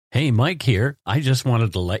Hey, Mike here. I just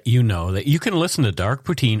wanted to let you know that you can listen to Dark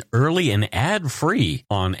Poutine early and ad-free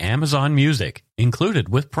on Amazon Music, included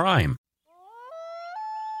with Prime.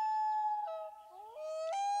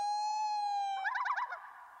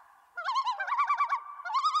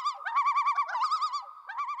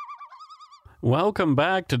 Welcome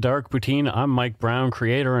back to Dark Poutine. I'm Mike Brown,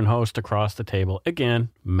 creator and host across the table. Again,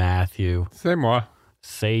 Matthew. C'est moi.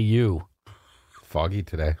 Say you. Foggy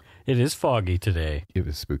today. It is foggy today. It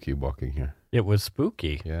was spooky walking here. It was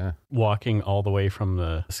spooky. Yeah. Walking all the way from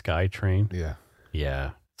the SkyTrain. Yeah.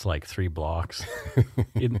 Yeah. It's like 3 blocks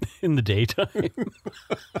in the daytime.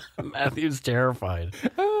 Matthew's terrified.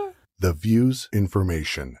 The views,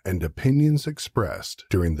 information, and opinions expressed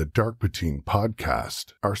during the Dark Poutine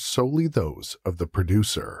podcast are solely those of the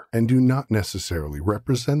producer and do not necessarily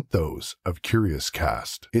represent those of Curious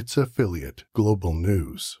Cast, its affiliate, Global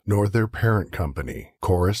News, nor their parent company,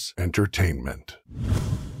 Chorus Entertainment.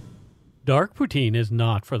 Dark Poutine is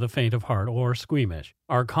not for the faint of heart or squeamish.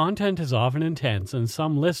 Our content is often intense and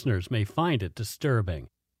some listeners may find it disturbing.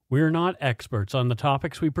 We're not experts on the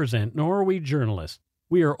topics we present, nor are we journalists.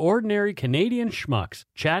 We are ordinary Canadian schmucks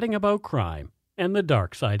chatting about crime and the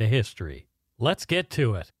dark side of history. Let's get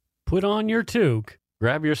to it. Put on your toque,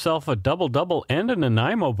 grab yourself a double-double and a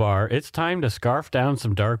Nanaimo bar. It's time to scarf down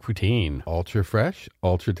some Dark Poutine. Ultra fresh,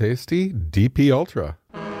 ultra tasty, DP Ultra.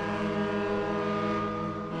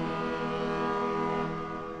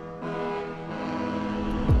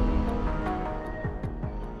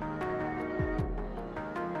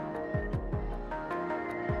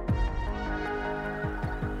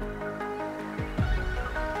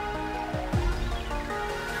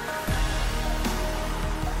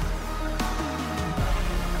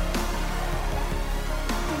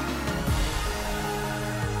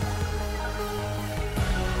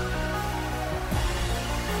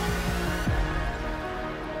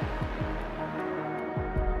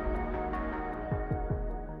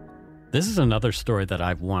 This is another story that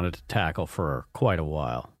I've wanted to tackle for quite a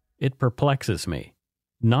while. It perplexes me.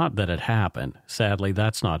 Not that it happened. Sadly,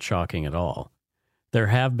 that's not shocking at all. There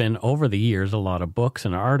have been, over the years, a lot of books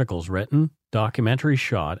and articles written, documentaries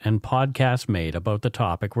shot, and podcasts made about the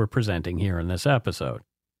topic we're presenting here in this episode.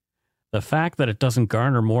 The fact that it doesn't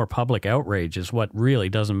garner more public outrage is what really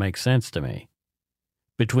doesn't make sense to me.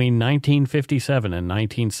 Between 1957 and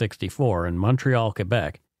 1964 in Montreal,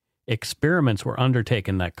 Quebec, experiments were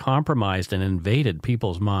undertaken that compromised and invaded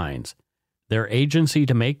people's minds. Their agency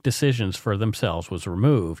to make decisions for themselves was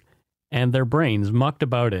removed, and their brains mucked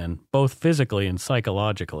about in, both physically and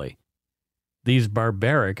psychologically. These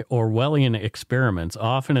barbaric Orwellian experiments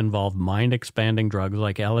often involved mind-expanding drugs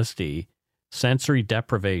like LSD, sensory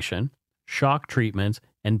deprivation, shock treatments,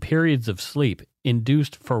 and periods of sleep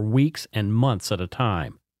induced for weeks and months at a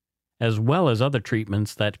time, as well as other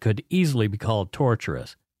treatments that could easily be called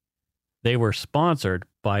torturous. They were sponsored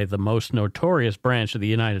by the most notorious branch of the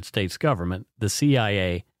United States government, the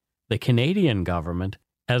CIA, the Canadian government,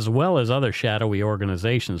 as well as other shadowy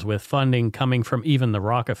organizations with funding coming from even the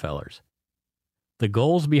Rockefellers. The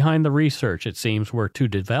goals behind the research, it seems, were to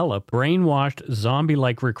develop brainwashed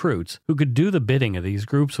zombie-like recruits who could do the bidding of these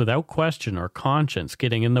groups without question or conscience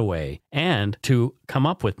getting in the way, and to come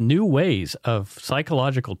up with new ways of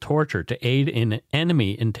psychological torture to aid in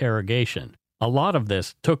enemy interrogation. A lot of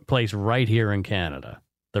this took place right here in Canada.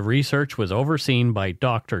 The research was overseen by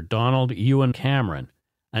Dr. Donald Ewan Cameron,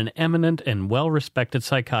 an eminent and well-respected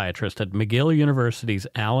psychiatrist at McGill University's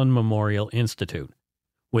Allen Memorial Institute,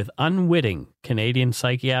 with unwitting Canadian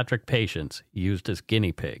psychiatric patients used as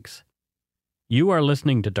guinea pigs. You are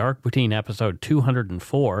listening to Dark Poutine episode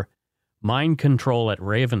 204, Mind Control at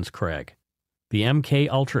Ravenscraig, the MK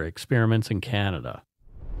Ultra experiments in Canada.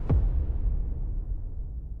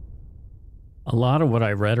 A lot of what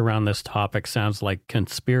I read around this topic sounds like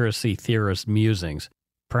conspiracy theorist musings.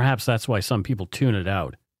 Perhaps that's why some people tune it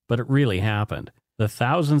out, but it really happened. The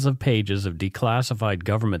thousands of pages of declassified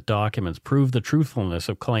government documents prove the truthfulness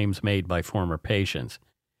of claims made by former patients.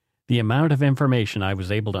 The amount of information I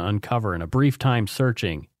was able to uncover in a brief time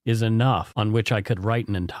searching is enough on which I could write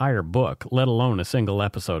an entire book, let alone a single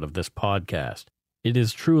episode of this podcast. It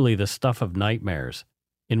is truly the stuff of nightmares,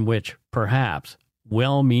 in which, perhaps,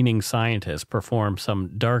 well-meaning scientists perform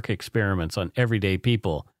some dark experiments on everyday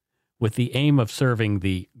people with the aim of serving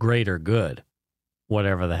the greater good,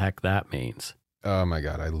 whatever the heck that means. Oh my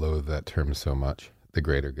God, I loathe that term so much. The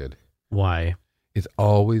greater good. Why? It's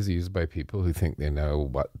always used by people who think they know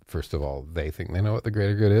what, first of all, they think they know what the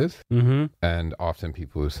greater good is. Mm-hmm. And often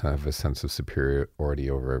people who have a sense of superiority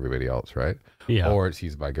over everybody else, right? Yeah. Or it's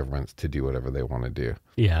used by governments to do whatever they want to do.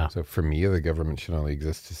 Yeah. So for me, the government should only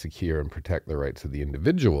exist to secure and protect the rights of the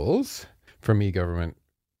individuals. For me, government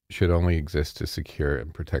should only exist to secure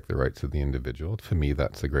and protect the rights of the individual. For me,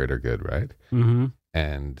 that's the greater good, right? Mm-hmm.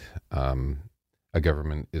 And a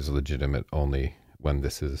government is legitimate only when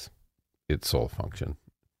this is its sole function.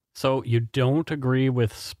 So you don't agree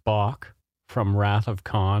with Spock from Wrath of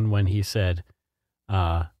Khan when he said,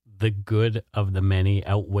 the good of the many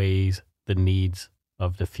outweighs the needs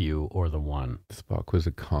of the few or the one? Spock was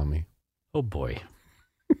a commie. Oh, boy.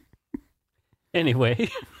 Anyway.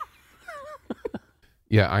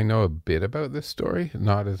 Yeah, I know a bit about this story,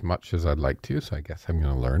 not as much as I'd like to, so I guess I'm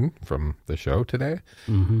going to learn from the show today.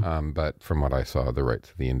 Mm-hmm. But from what I saw, the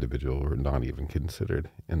rights of the individual were not even considered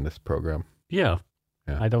in this program. Yeah.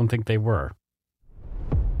 I don't think they were.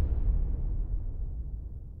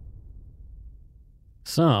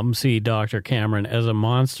 Some see Dr. Cameron as a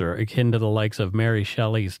monster akin to the likes of Mary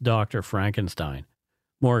Shelley's Dr. Frankenstein.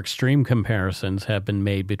 More extreme comparisons have been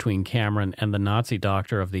made between Cameron and the Nazi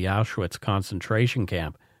doctor of the Auschwitz concentration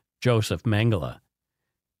camp, Joseph Mengele.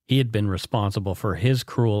 He had been responsible for his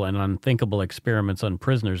cruel and unthinkable experiments on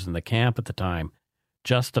prisoners in the camp at the time,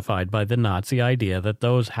 justified by the Nazi idea that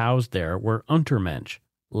those housed there were Untermensch,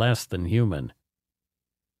 less than human.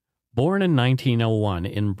 Born in 1901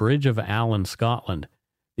 in Bridge of Allan, Scotland,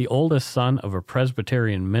 the oldest son of a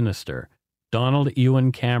Presbyterian minister, Donald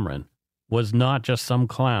Ewan Cameron was not just some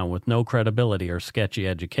clown with no credibility or sketchy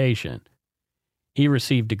education. He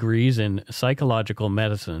received degrees in psychological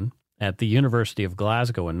medicine at the University of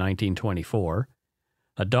Glasgow in 1924,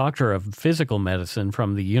 a doctor of physical medicine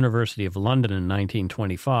from the University of London in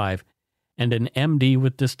 1925, and an MD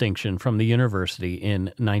with distinction from the university in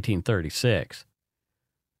 1936.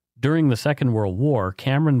 During the Second World War,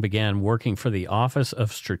 Cameron began working for the Office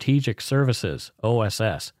of Strategic Services,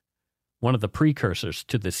 OSS, one of the precursors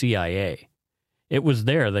to the CIA. It was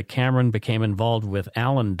there that Cameron became involved with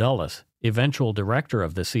Allen Dulles, eventual director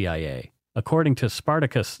of the CIA. According to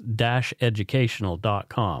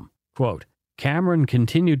Spartacus-educational.com, quote, Cameron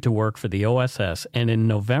continued to work for the OSS, and in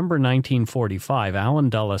November 1945,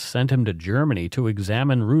 Allen Dulles sent him to Germany to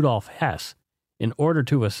examine Rudolf Hess in order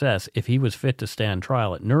to assess if he was fit to stand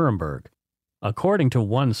trial at Nuremberg. According to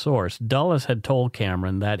one source, Dulles had told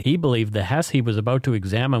Cameron that he believed the Hess he was about to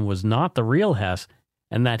examine was not the real Hess,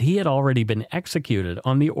 and that he had already been executed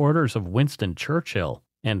on the orders of Winston Churchill.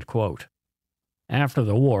 End quote. After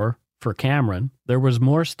the war, for Cameron, there was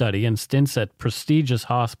more study and stints at prestigious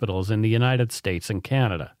hospitals in the United States and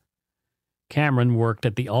Canada. Cameron worked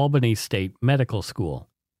at the Albany State Medical School.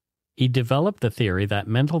 He developed the theory that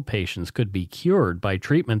mental patients could be cured by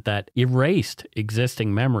treatment that erased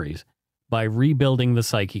existing memories by rebuilding the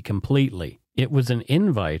psyche completely. It was an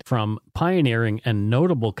invite from pioneering and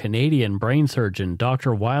notable Canadian brain surgeon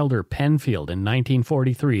Dr. Wilder Penfield in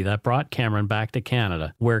 1943 that brought Cameron back to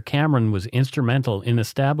Canada, where Cameron was instrumental in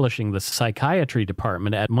establishing the psychiatry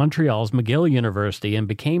department at Montreal's McGill University and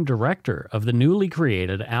became director of the newly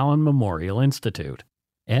created Allen Memorial Institute.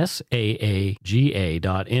 SAAGA.info,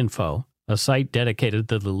 a site dedicated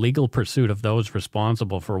to the legal pursuit of those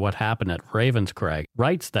responsible for what happened at Ravenscraig,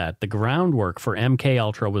 writes that the groundwork for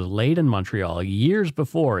MKUltra was laid in Montreal years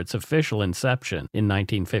before its official inception in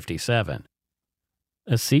 1957.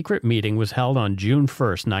 A secret meeting was held on June 1,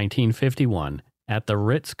 1951, at the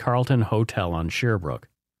Ritz-Carlton Hotel on Sherbrooke.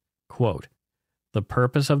 Quote, the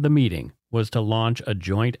purpose of the meeting was to launch a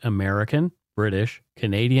joint American, British,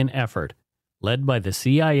 Canadian effort led by the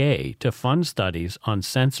CIA to fund studies on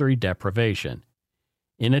sensory deprivation.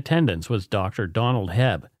 In attendance was Dr. Donald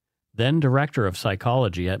Hebb, then Director of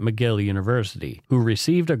Psychology at McGill University, who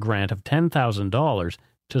received a grant of $10,000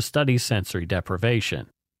 to study sensory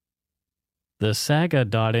deprivation. The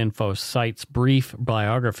Saga.info site's brief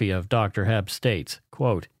biography of Dr. Hebb states,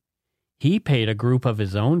 quote, he paid a group of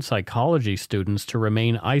his own psychology students to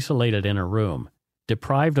remain isolated in a room,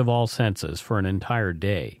 deprived of all senses for an entire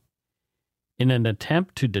day. In an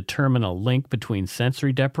attempt to determine a link between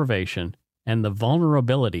sensory deprivation and the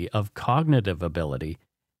vulnerability of cognitive ability,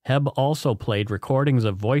 Hebb also played recordings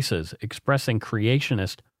of voices expressing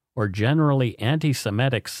creationist or generally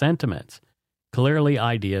anti-Semitic sentiments, clearly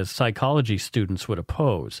ideas psychology students would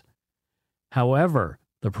oppose. However,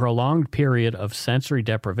 the prolonged period of sensory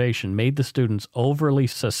deprivation made the students overly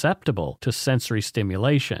susceptible to sensory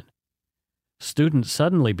stimulation. Students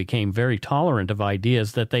suddenly became very tolerant of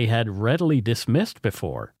ideas that they had readily dismissed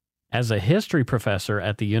before. As a history professor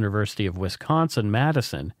at the University of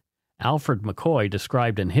Wisconsin-Madison, Alfred McCoy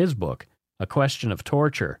described in his book, A Question of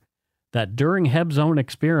Torture, that during Hebb's own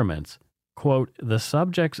experiments, quote, the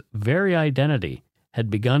subject's very identity had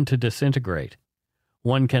begun to disintegrate.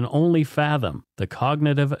 One can only fathom the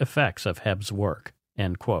cognitive effects of Hebb's work,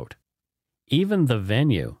 end quote. Even the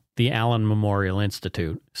venue, the Allen Memorial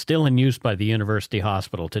Institute, still in use by the University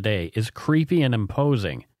Hospital today, is creepy and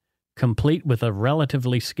imposing, complete with a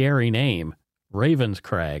relatively scary name,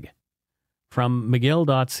 Ravenscrag. From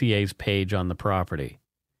McGill.ca's page on the property.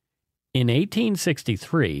 In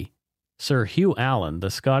 1863, Sir Hugh Allen,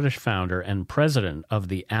 the Scottish founder and president of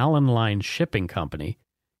the Allen Line Shipping Company,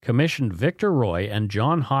 commissioned Victor Roy and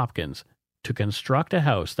John Hopkins to construct a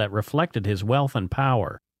house that reflected his wealth and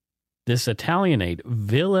power. This Italianate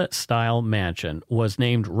villa-style mansion was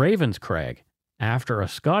named Ravenscrag after a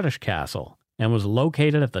Scottish castle and was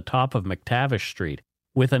located at the top of McTavish Street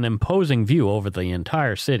with an imposing view over the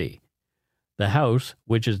entire city. The house,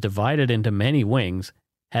 which is divided into many wings,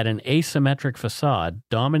 had an asymmetric facade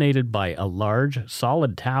dominated by a large,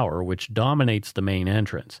 solid tower which dominates the main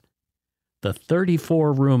entrance. The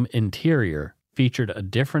 34-room interior featured a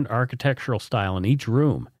different architectural style in each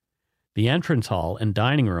room. The entrance hall and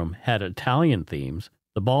dining room had Italian themes,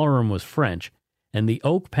 the ballroom was French, and the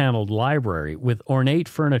oak-paneled library with ornate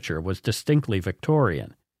furniture was distinctly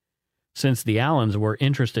Victorian. Since the Allens were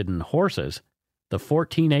interested in horses, the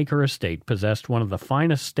 14-acre estate possessed one of the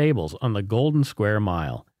finest stables on the Golden Square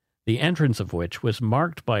Mile, the entrance of which was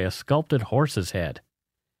marked by a sculpted horse's head.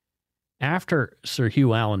 After Sir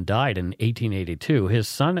Hugh Allen died in 1882, his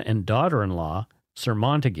son and daughter-in-law, Sir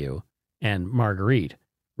Montague and Marguerite,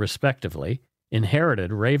 respectively,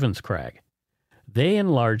 inherited Ravenscrag. They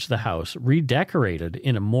enlarged the house, redecorated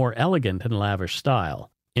in a more elegant and lavish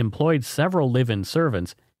style, employed several live-in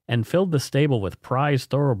servants, and filled the stable with prize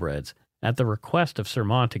thoroughbreds at the request of Sir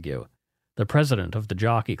Montague, the president of the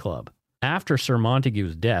Jockey Club. After Sir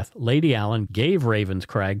Montague's death, Lady Allen gave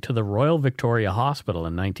Ravenscrag to the Royal Victoria Hospital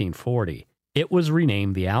in 1940. It was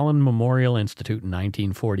renamed the Allen Memorial Institute in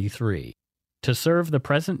 1943. To serve the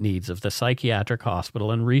present needs of the Psychiatric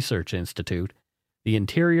Hospital and Research Institute, the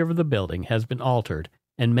interior of the building has been altered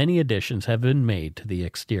and many additions have been made to the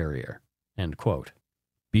exterior. End quote.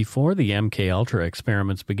 Before the MKUltra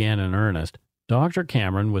experiments began in earnest, Dr.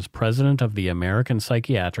 Cameron was president of the American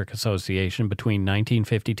Psychiatric Association between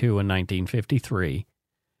 1952 and 1953.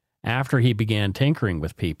 After he began tinkering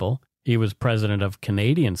with people, he was president of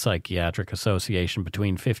Canadian Psychiatric Association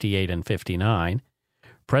between 58 and 59,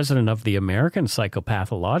 president of the American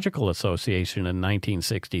Psychopathological Association in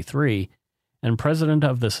 1963, and president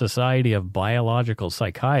of the Society of Biological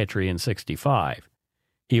Psychiatry in 65.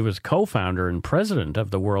 He was co-founder and president of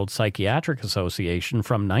the World Psychiatric Association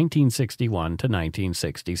from 1961 to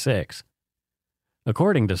 1966.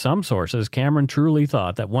 According to some sources, Cameron truly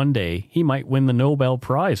thought that one day he might win the Nobel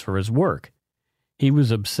Prize for his work. He was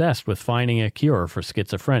obsessed with finding a cure for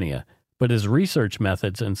schizophrenia, but his research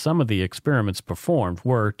methods and some of the experiments performed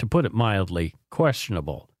were, to put it mildly,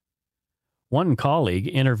 questionable. One colleague,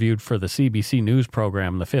 interviewed for the CBC News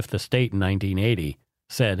program The Fifth Estate in 1980,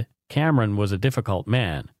 said Cameron was a difficult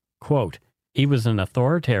man. Quote, he was an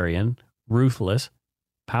authoritarian, ruthless,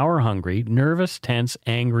 power-hungry, nervous, tense,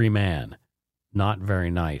 angry man. Not very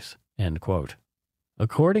nice. End quote.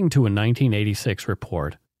 According to a 1986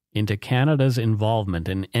 report into Canada's involvement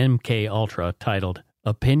in MKUltra titled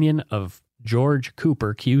Opinion of George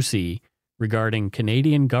Cooper QC regarding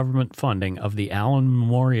Canadian government funding of the Allen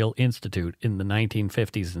Memorial Institute in the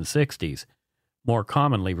 1950s and 60s, more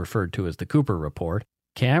commonly referred to as the Cooper Report,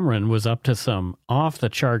 Cameron was up to some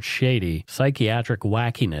off-the-charts shady psychiatric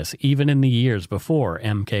wackiness even in the years before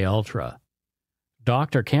MKUltra.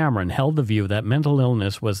 Dr. Cameron held the view that mental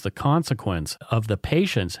illness was the consequence of the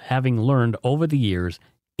patients having learned over the years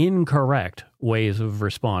incorrect ways of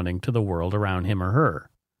responding to the world around him or her.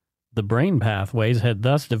 The brain pathways had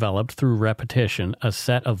thus developed through repetition a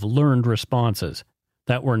set of learned responses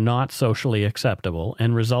that were not socially acceptable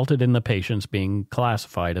and resulted in the patients being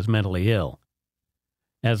classified as mentally ill.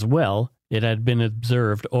 As well, it had been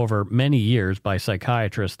observed over many years by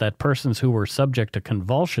psychiatrists that persons who were subject to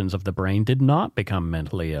convulsions of the brain did not become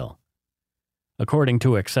mentally ill. According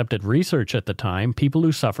to accepted research at the time, people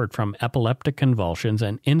who suffered from epileptic convulsions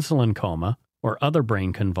and insulin coma or other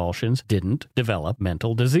brain convulsions didn't develop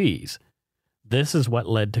mental disease. This is what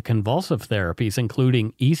led to convulsive therapies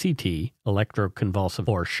including ECT, electroconvulsive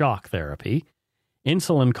or shock therapy,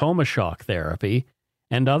 insulin coma shock therapy,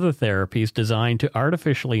 and other therapies designed to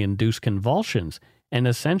artificially induce convulsions and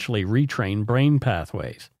essentially retrain brain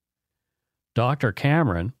pathways. Dr.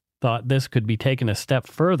 Cameron thought this could be taken a step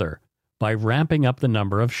further by ramping up the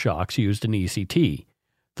number of shocks used in ECT,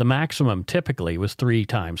 The maximum typically was 3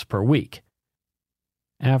 times per week.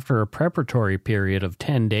 After a preparatory period of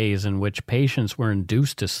 10 days in which patients were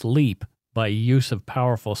induced to sleep by use of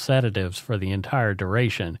powerful sedatives for the entire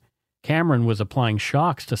duration, Cameron was applying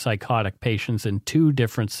shocks to psychotic patients in 2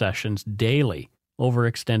 different sessions daily over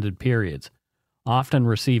extended periods, often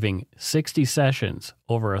receiving 60 sessions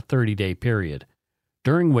over a 30-day period,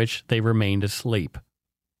 during which they remained asleep.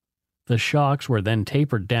 The shocks were then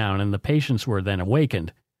tapered down and the patients were then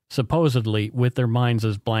awakened, supposedly with their minds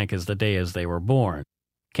as blank as the day as they were born.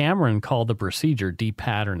 Cameron called the procedure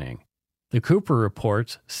depatterning. The Cooper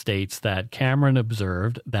Report states that Cameron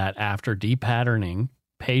observed that after depatterning,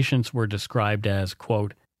 patients were described as,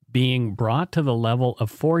 quote, being brought to the level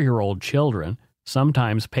of 4-year-old children.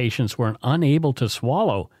 Sometimes patients were unable to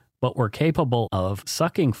swallow, but were capable of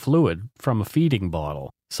sucking fluid from a feeding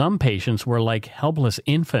bottle. Some patients were like helpless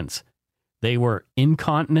infants. They were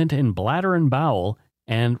incontinent in bladder and bowel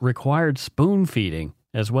and required spoon feeding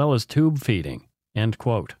as well as tube feeding, end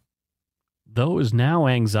quote. Those now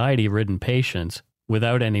anxiety-ridden patients,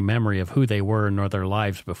 without any memory of who they were nor their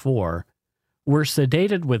lives before, were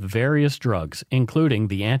sedated with various drugs, including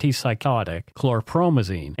the antipsychotic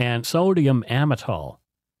chlorpromazine and sodium amytal,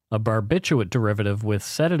 a barbiturate derivative with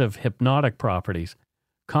sedative hypnotic properties,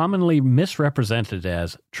 commonly misrepresented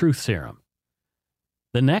as truth serum.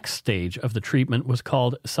 The next stage of the treatment was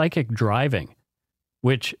called psychic driving,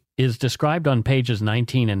 which is described on pages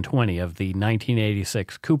 19 and 20 of the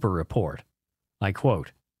 1986 Cooper Report. I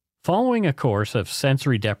quote, following a course of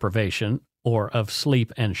sensory deprivation or of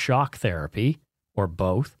sleep and shock therapy, or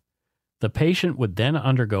both, the patient would then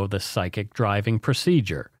undergo the psychic driving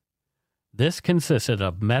procedure. This consisted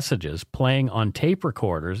of messages playing on tape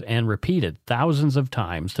recorders and repeated thousands of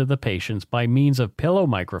times to the patients by means of pillow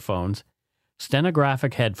microphones,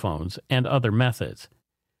 stenographic headphones, and other methods.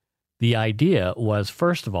 The idea was,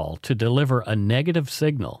 first of all, to deliver a negative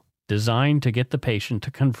signal designed to get the patient to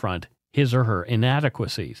confront his or her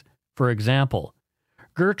inadequacies. For example,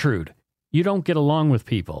 Gertrude, you don't get along with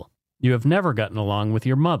people. You have never gotten along with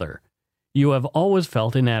your mother. You have always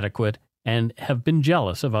felt inadequate and have been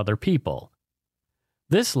jealous of other people.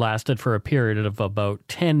 This lasted for a period of about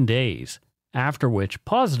 10 days, after which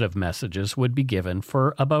positive messages would be given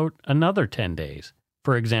for about another 10 days.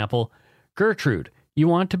 For example, Gertrude, you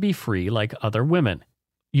want to be free like other women.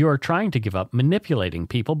 You are trying to give up manipulating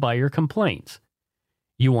people by your complaints.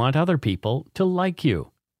 You want other people to like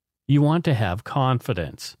you. You want to have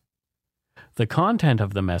confidence. The content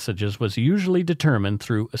of the messages was usually determined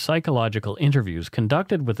through psychological interviews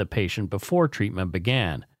conducted with the patient before treatment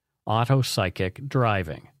began, autopsychic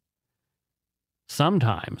driving.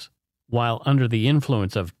 Sometimes, while under the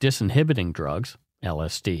influence of disinhibiting drugs,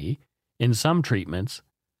 LSD, in some treatments,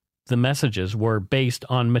 the messages were based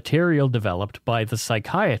on material developed by the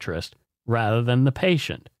psychiatrist rather than the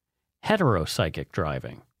patient, heteropsychic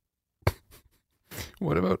driving.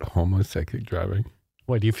 What about homopsychic driving?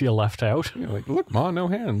 Why, do you feel left out? You know, like, look, Ma, no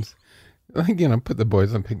hands. Like, you know, put the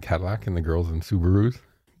boys in pink Cadillac and the girls in Subarus.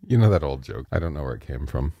 You know that old joke. I don't know where it came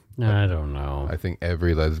from. I don't know. I think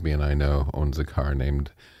every lesbian I know owns a car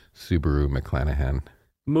named Subaru McClanahan.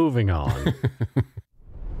 Moving on.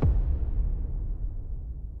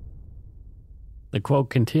 The quote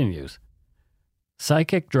continues,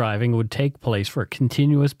 psychic driving would take place for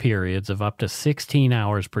continuous periods of up to 16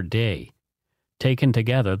 hours per day. Taken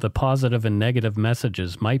together, the positive and negative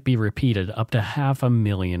messages might be repeated up to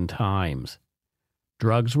 500,000 times.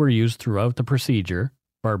 Drugs were used throughout the procedure,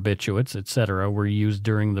 barbiturates, etc. were used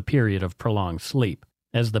during the period of prolonged sleep.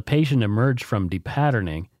 As the patient emerged from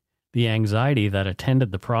depatterning, the anxiety that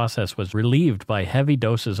attended the process was relieved by heavy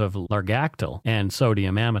doses of Largactil and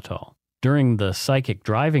sodium amytal. During the psychic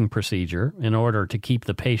driving procedure, in order to keep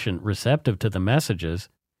the patient receptive to the messages,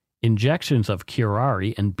 injections of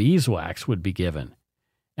curare and beeswax would be given.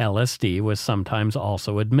 LSD was sometimes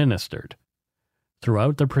also administered.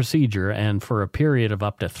 Throughout the procedure and for a period of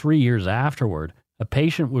up to 3 years afterward, a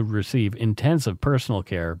patient would receive intensive personal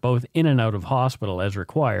care both in and out of hospital as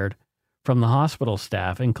required from the hospital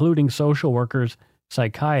staff, including social workers,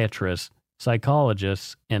 psychiatrists,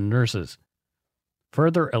 psychologists, and nurses.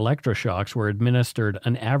 Further electroshocks were administered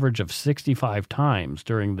an average of 65 times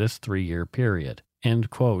during this 3-year period. End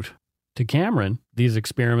quote. To Cameron, these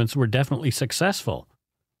experiments were definitely successful.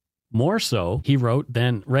 More so, he wrote,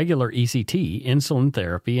 than regular ECT, insulin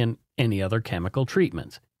therapy, and any other chemical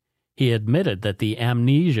treatments. He admitted that the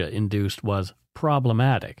amnesia induced was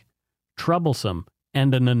problematic, troublesome,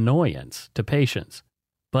 and an annoyance to patients.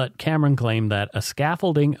 But Cameron claimed that a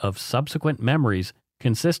scaffolding of subsequent memories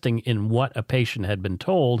consisting in what a patient had been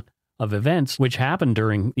told of events which happened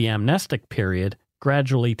during the amnestic period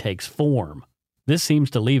gradually takes form. This seems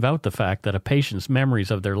to leave out the fact that a patient's memories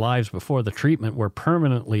of their lives before the treatment were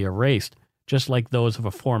permanently erased, just like those of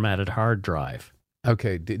a formatted hard drive.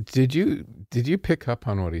 Okay, did you pick up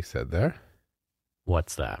on what he said there?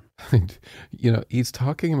 What's that? He's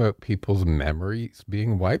talking about people's memories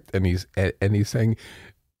being wiped, and he's saying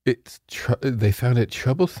they found it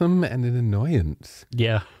troublesome and an annoyance.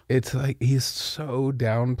 Yeah. It's like he's so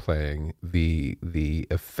downplaying the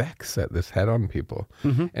effects that this had on people.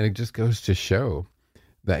 Mm-hmm. And it just goes to show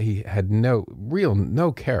that he had no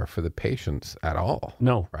care for the patients at all.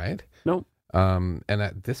 No. Right? No. And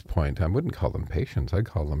at this point, I wouldn't call them patients. I'd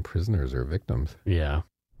call them prisoners or victims. Yeah.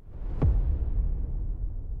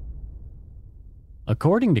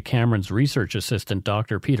 According to Cameron's research assistant,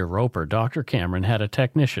 Dr. Peter Roper, Dr. Cameron had a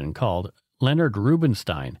technician called Leonard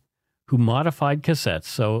Rubinstein who modified cassettes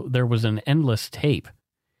so there was an endless tape.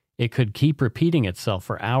 It could keep repeating itself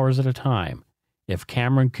for hours at a time. If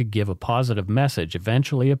Cameron could give a positive message,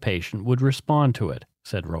 eventually a patient would respond to it,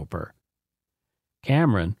 said Roper.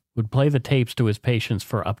 Cameron would play the tapes to his patients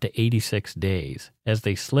for up to 86 days as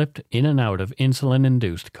they slipped in and out of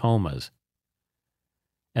insulin-induced comas.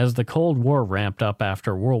 As the Cold War ramped up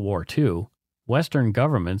after World War II, Western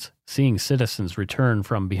governments, seeing citizens return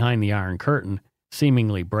from behind the Iron Curtain,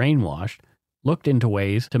 seemingly brainwashed, looked into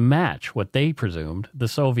ways to match what they presumed the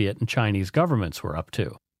Soviet and Chinese governments were up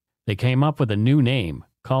to. They came up with a new name,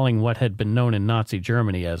 calling what had been known in Nazi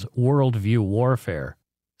Germany as worldview warfare,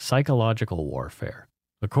 psychological warfare.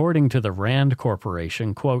 According to the Rand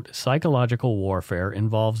Corporation, quote, psychological warfare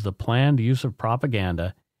involves the planned use of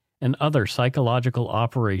propaganda and other psychological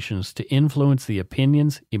operations to influence the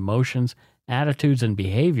opinions, emotions, attitudes, and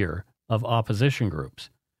behavior of opposition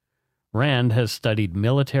groups. Rand has studied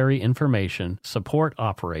military information support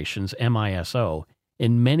operations, MISO,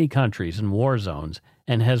 in many countries and war zones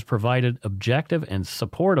and has provided objective and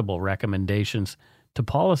supportable recommendations to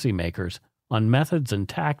policymakers on methods and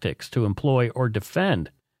tactics to employ or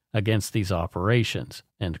defend against these operations,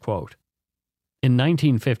 end quote. In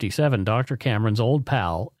 1957, Dr. Cameron's old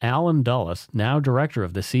pal, Allen Dulles, now director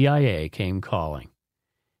of the CIA, came calling.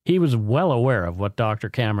 He was well aware of what Dr.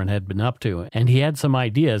 Cameron had been up to, and he had some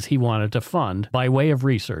ideas he wanted to fund by way of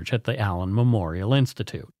research at the Allen Memorial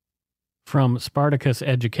Institute. From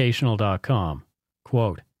SpartacusEducational.com,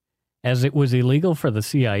 quote, as it was illegal for the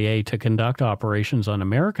CIA to conduct operations on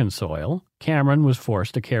American soil, Cameron was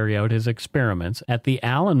forced to carry out his experiments at the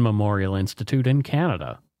Allen Memorial Institute in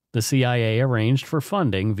Canada. The CIA arranged for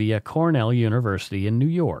funding via Cornell University in New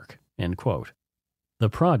York, end quote. The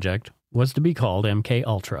project was to be called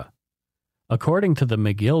MKUltra. According to the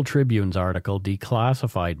McGill Tribune's article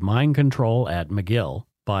Declassified Mind Control at McGill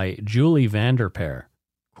by Julie Vanderpeer,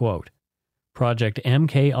 quote, Project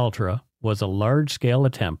MKUltra was a large-scale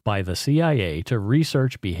attempt by the CIA to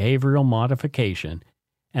research behavioral modification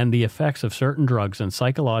and the effects of certain drugs and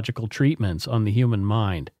psychological treatments on the human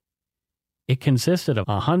mind. It consisted of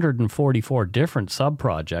 144 different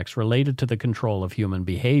sub-projects related to the control of human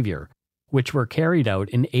behavior, which were carried out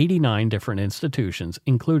in 89 different institutions,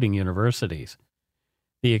 including universities.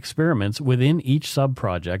 The experiments within each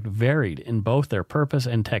sub-project varied in both their purpose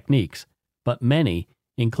and techniques, but many,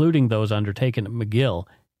 including those undertaken at McGill,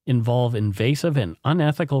 involve invasive and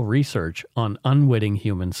unethical research on unwitting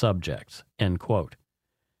human subjects, end quote.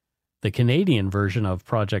 The Canadian version of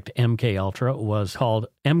Project MKUltra was called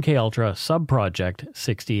MKUltra Subproject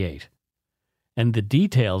 68, and the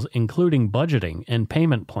details, including budgeting and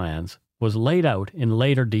payment plans, was laid out in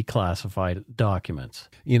later declassified documents.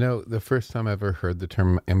 You know, the first time I ever heard the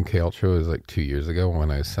term MKUltra was like 2 years ago when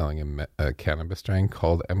I was selling a cannabis strain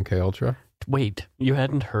called MKUltra. Wait, you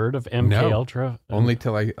hadn't heard of MKUltra? No, only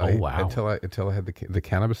till I until I had the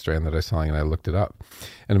cannabis strain that I was selling, and I looked it up.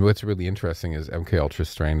 And what's really interesting is MKUltra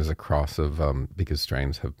strain is a cross of because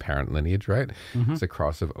strains have parent lineage, right? Mm-hmm. It's a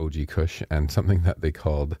cross of OG Kush and something that they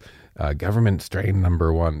called government strain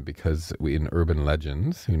number 1, because in urban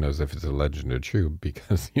legends, who knows if it's a legend or true,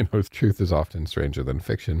 because truth is often stranger than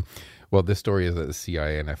fiction. Well, this story is that the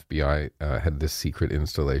CIA and FBI had this secret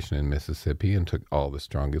installation in Mississippi and took all the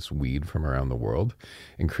strongest weed from around the world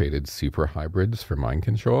and created super hybrids for mind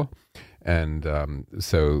control. And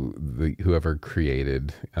so whoever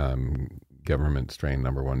created government strain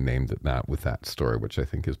number 1 named it that with that story, which I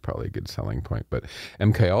think is probably a good selling point. But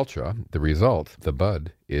MKUltra, the result, the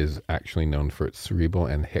bud, is actually known for its cerebral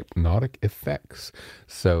and hypnotic effects.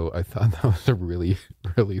 So I thought that was a really,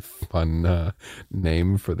 really fun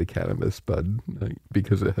name for the cannabis bud,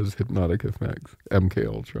 because it has hypnotic effects.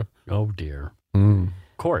 MKUltra. Oh dear. Of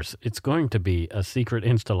course, it's going to be a secret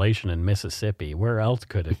installation in Mississippi. Where else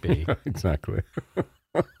could it be? Exactly.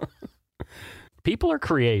 People are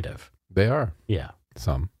creative. They are. Yeah.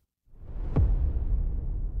 Some.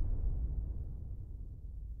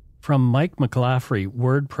 From Mike McLaughlin,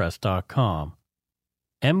 WordPress.com.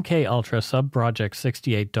 MK Ultra Subproject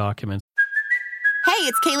 68 documents. Hey,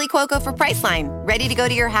 it's Kaylee Cuoco for Priceline. Ready to go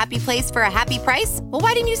to your happy place for a happy price? Well,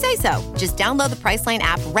 why didn't you say so? Just download the Priceline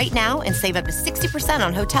app right now and save up to 60%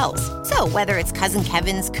 on hotels. So whether it's Cousin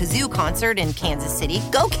Kevin's Kazoo Concert in Kansas City,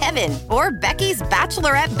 go Kevin, or Becky's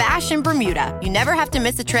Bachelorette Bash in Bermuda, you never have to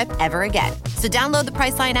miss a trip ever again. So download the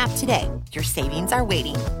Priceline app today. Your savings are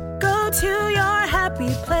waiting. Go to your happy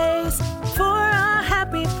place for a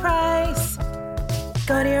happy price.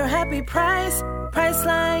 Go to your happy price,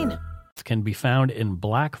 Priceline. Can be found in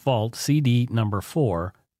Black Vault CD number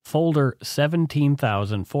 4, folder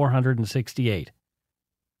 17,468.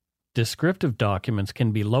 Descriptive documents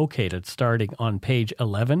can be located starting on page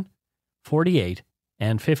 11, 48,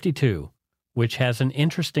 and 52, which has an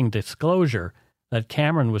interesting disclosure that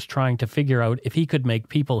Cameron was trying to figure out if he could make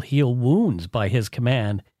people heal wounds by his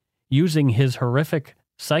command using his horrific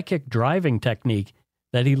psychic driving technique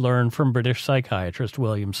that he learned from British psychiatrist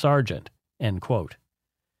William Sargent, end quote.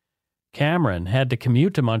 Cameron had to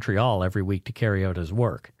commute to Montreal every week to carry out his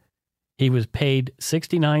work. He was paid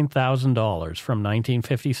 $69,000 from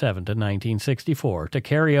 1957 to 1964 to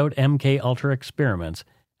carry out MK Ultra experiments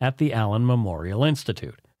at the Allen Memorial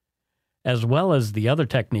Institute. As well as the other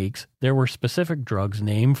techniques, there were specific drugs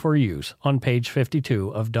named for use on page 52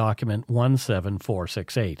 of document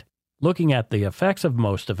 17468. Looking at the effects of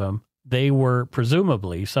most of them, they were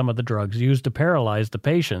presumably some of the drugs used to paralyze the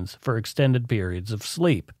patients for extended periods of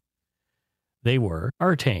sleep. They were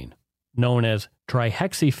Artane, known as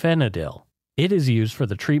trihexyphenidyl. It is used for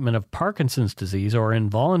the treatment of Parkinson's disease or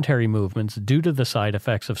involuntary movements due to the side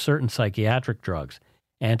effects of certain psychiatric drugs,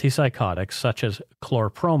 antipsychotics such as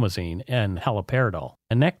chlorpromazine and haloperidol.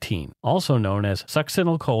 Anectine, also known as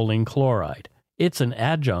succinylcholine chloride. It's an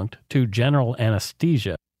adjunct to general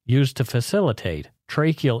anesthesia used to facilitate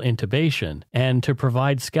tracheal intubation and to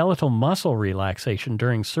provide skeletal muscle relaxation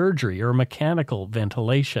during surgery or mechanical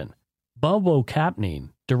ventilation. Bulbocapnine,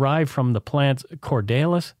 derived from the plants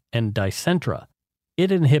Cordalis and Dicentra.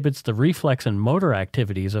 It inhibits the reflex and motor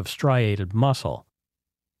activities of striated muscle.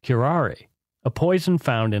 Curare, a poison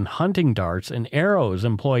found in hunting darts and arrows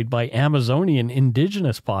employed by Amazonian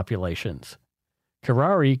indigenous populations.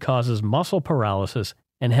 Curare causes muscle paralysis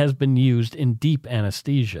and has been used in deep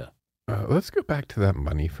anesthesia. Let's go back to that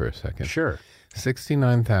money for a second. Sure.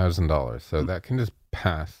 $69,000. So that can just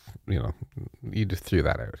pass, you just threw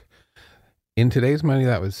that out. In today's money,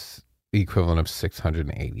 that was the equivalent of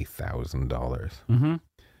 $680,000. Mm-hmm.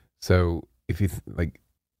 So if you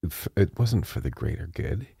if it wasn't for the greater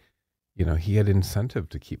good, he had incentive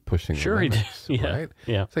to keep pushing. Sure, the limits, he did. Yeah. Right?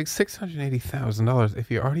 Yeah. It's like $680,000.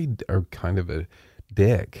 If you already are kind of a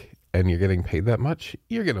dick and you're getting paid that much,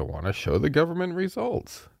 you're going to want to show the government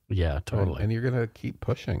results. Yeah, totally. Right? And you're going to keep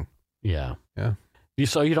pushing. Yeah. Yeah.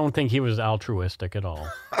 So you don't think he was altruistic at all?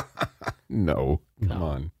 No. Come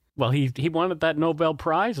on. Well, he wanted that Nobel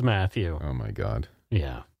Prize, Matthew. Oh, my God.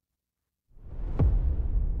 Yeah.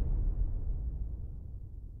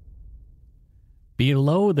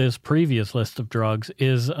 Below this previous list of drugs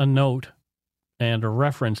is a note and a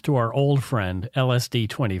reference to our old friend,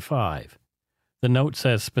 LSD-25. The note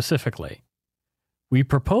says specifically, "We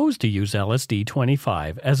propose to use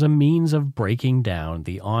LSD-25 as a means of breaking down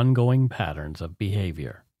the ongoing patterns of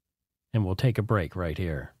behavior." And we'll take a break right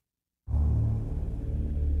here.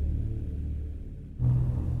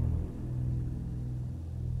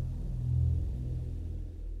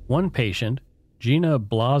 One patient, Gina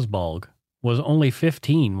Blasbalg, was only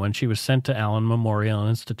 15 when she was sent to Allen Memorial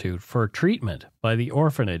Institute for treatment by the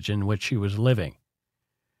orphanage in which she was living.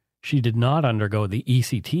 She did not undergo the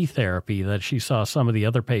ECT therapy that she saw some of the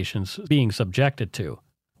other patients being subjected to.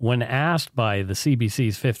 When asked by the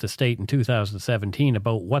CBC's Fifth Estate in 2017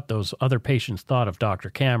 about what those other patients thought of Dr.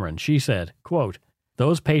 Cameron, she said, quote,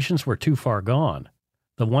 "Those patients were too far gone.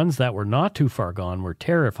 The ones that were not too far gone were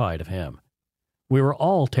terrified of him. We were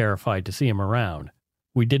all terrified to see him around.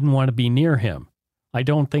 We didn't want to be near him. I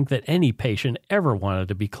don't think that any patient ever wanted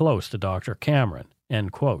to be close to Dr. Cameron,"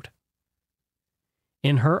 end quote.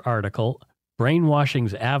 In her article,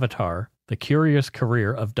 Brainwashing's Avatar, The Curious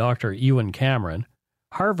Career of Dr. Ewan Cameron,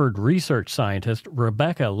 Harvard research scientist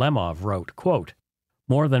Rebecca Lemov wrote, quote,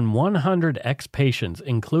 "More than 100 ex-patients,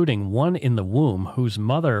 including one in the womb whose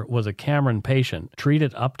mother was a Cameron patient,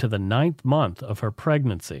 treated up to the 9th month of her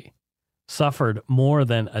pregnancy, suffered more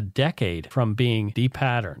than a decade from being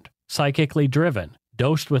depatterned, psychically driven,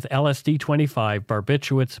 dosed with LSD-25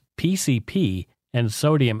 barbiturates, PCP, and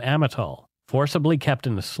sodium amytal, forcibly kept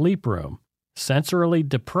in a sleep room, sensorily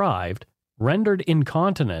deprived, rendered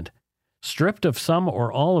incontinent, stripped of some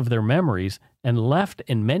or all of their memories, and left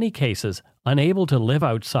in many cases unable to live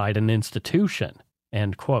outside an institution."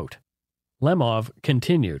 End quote. Lemov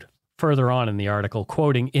continued, further on in the article,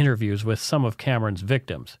 quoting interviews with some of Cameron's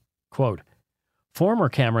victims. Quote, "Former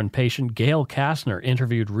Cameron patient Gail Kastner,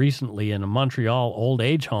 interviewed recently in a Montreal old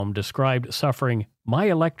age home, described suffering my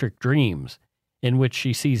electric dreams, in which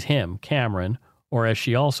she sees him, Cameron, or as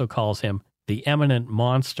she also calls him, the eminent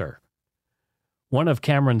monster." One of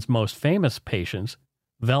Cameron's most famous patients,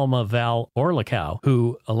 Velma Val Orlikow,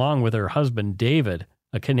 who, along with her husband David,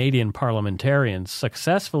 a Canadian parliamentarian,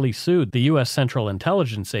 successfully sued the U.S. Central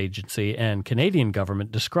Intelligence Agency and Canadian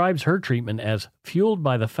government, describes her treatment as fueled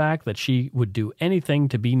by the fact that she would do anything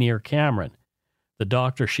to be near Cameron, the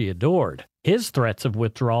doctor she adored. His threats of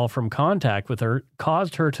withdrawal from contact with her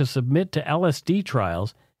caused her to submit to LSD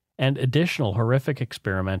trials and additional horrific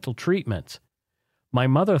experimental treatments. "My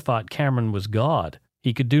mother thought Cameron was God.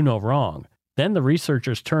 He could do no wrong. Then the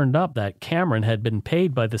researchers turned up that Cameron had been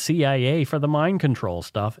paid by the CIA for the mind control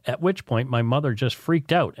stuff, at which point my mother just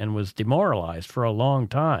freaked out and was demoralized for a long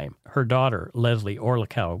time," her daughter, Leslie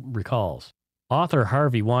Orlikow, recalls. Author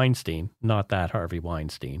Harvey Weinstein, not that Harvey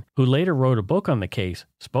Weinstein, who later wrote a book on the case,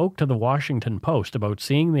 spoke to the Washington Post about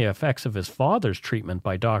seeing the effects of his father's treatment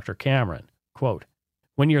by Dr. Cameron. Quote,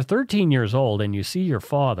 "When you're 13 years old and you see your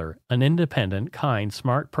father, an independent, kind,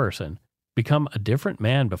 smart person, become a different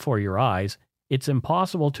man before your eyes, it's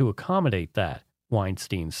impossible to accommodate that,"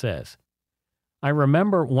 Weinstein says. "I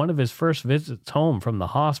remember one of his first visits home from the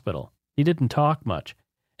hospital. He didn't talk much,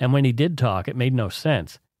 and when he did talk, it made no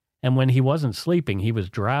sense. And when he wasn't sleeping, he was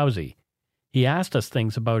drowsy. He asked us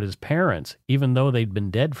things about his parents, even though they'd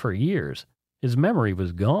been dead for years. His memory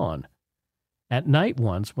was gone. At night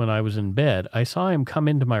once, when I was in bed, I saw him come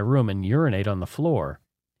into my room and urinate on the floor.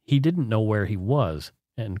 He didn't know where he was."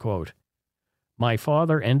 End quote. "My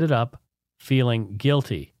father ended up feeling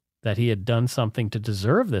guilty that he had done something to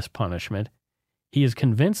deserve this punishment. He is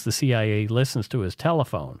convinced the CIA listens to his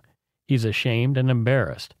telephone. He's ashamed and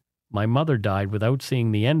embarrassed. My mother died without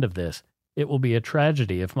seeing the end of this. It will be a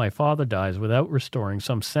tragedy if my father dies without restoring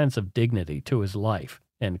some sense of dignity to his life."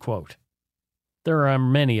 End quote. There are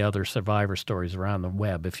many other survivor stories around the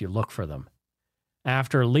web if you look for them.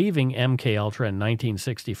 After leaving MKUltra in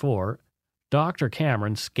 1964, Dr.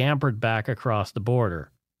 Cameron scampered back across the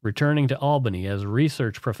border, returning to Albany as a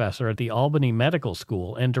research professor at the Albany Medical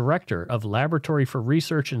School and director of Laboratory for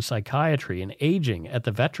Research in Psychiatry and Aging at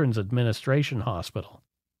the Veterans Administration Hospital.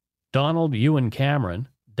 Donald Ewan Cameron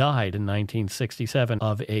died in 1967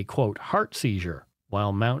 of a, quote, heart seizure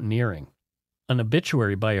while mountaineering. An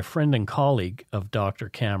obituary by a friend and colleague of Dr.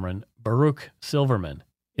 Cameron, Baruch Silverman,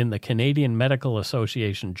 in the Canadian Medical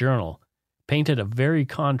Association Journal, painted a very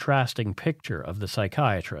contrasting picture of the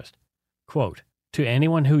psychiatrist. Quote, "To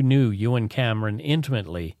anyone who knew Ewan Cameron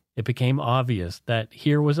intimately, it became obvious that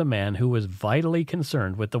here was a man who was vitally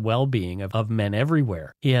concerned with the well-being of men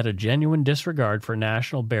everywhere. He had a genuine disregard for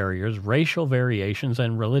national barriers, racial variations,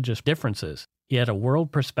 and religious differences. He had a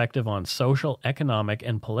world perspective on social, economic,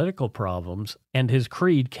 and political problems, and his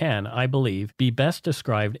creed can, I believe, be best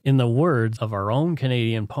described in the words of our own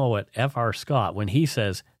Canadian poet F.R. Scott when he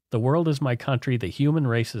says, 'The world is my country, the human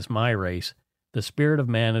race is my race, the spirit of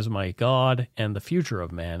man is my God, and the future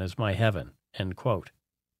of man is my heaven.'" End quote.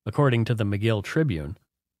 According to the McGill Tribune,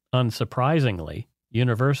 unsurprisingly,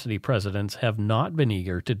 university presidents have not been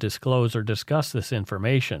eager to disclose or discuss this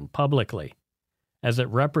information publicly, as it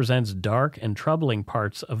represents dark and troubling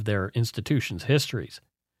parts of their institution's histories.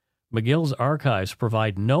 McGill's archives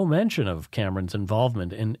provide no mention of Cameron's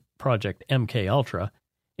involvement in Project MKUltra,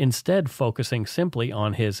 instead focusing simply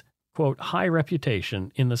on his, quote, high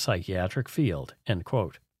reputation in the psychiatric field, end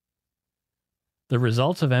quote. The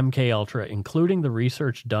results of MKUltra, including the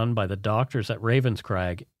research done by the doctors at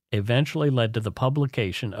Ravenscrag, eventually led to the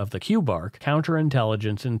publication of the QBARC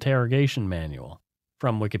Counterintelligence Interrogation Manual.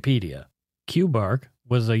 From Wikipedia, QBARC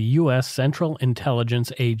was a U.S. Central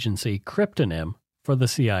Intelligence Agency cryptonym for the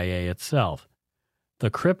CIA itself.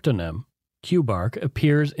 The cryptonym QBARC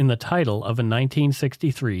appears in the title of a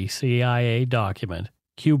 1963 CIA document,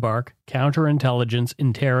 QBARC Counterintelligence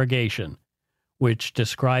Interrogation, which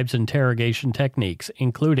describes interrogation techniques,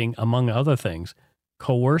 including, among other things,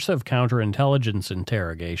 coercive counterintelligence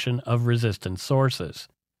interrogation of resistant sources.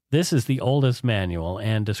 This is the oldest manual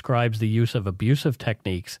and describes the use of abusive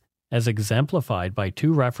techniques as exemplified by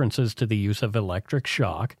 2 references to the use of electric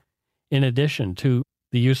shock, in addition to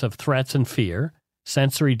the use of threats and fear,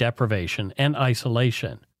 sensory deprivation, and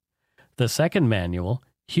isolation. The second manual,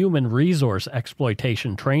 Human Resource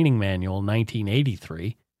Exploitation Training Manual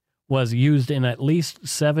 1983, was used in at least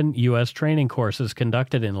 7 U.S. training courses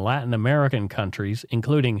conducted in Latin American countries,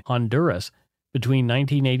 including Honduras, between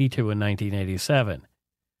 1982 and 1987.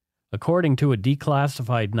 According to a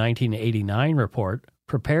declassified 1989 report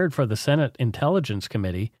prepared for the Senate Intelligence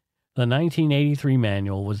Committee, the 1983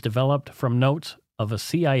 manual was developed from notes of a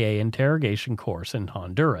CIA interrogation course in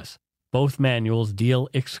Honduras. Both manuals deal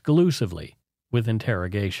exclusively with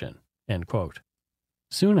interrogation." End quote.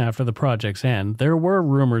 Soon after the project's end, there were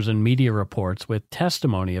rumors and media reports with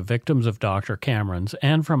testimony of victims of Dr. Cameron's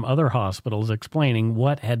and from other hospitals explaining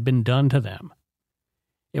what had been done to them.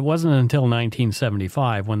 It wasn't until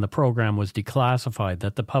 1975, when the program was declassified,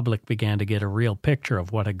 that the public began to get a real picture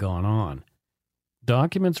of what had gone on.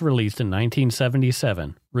 Documents released in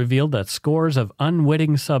 1977 revealed that scores of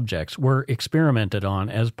unwitting subjects were experimented on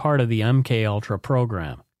as part of the MKUltra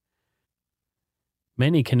program.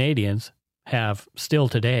 Many Canadians have, still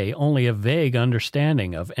today, only a vague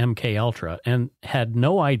understanding of MKUltra and had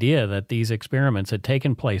no idea that these experiments had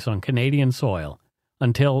taken place on Canadian soil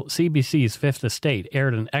until CBC's Fifth Estate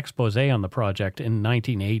aired an expose on the project in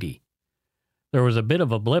 1980. There was a bit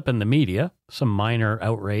of a blip in the media, some minor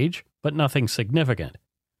outrage, but nothing significant.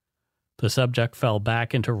 The subject fell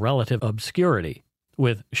back into relative obscurity,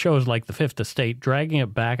 with shows like the Fifth Estate dragging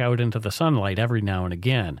it back out into the sunlight every now and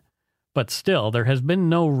again. But still, there has been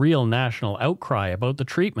no real national outcry about the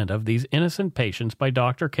treatment of these innocent patients by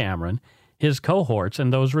Dr. Cameron, his cohorts,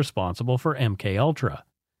 and those responsible for MKUltra.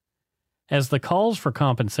 As the calls for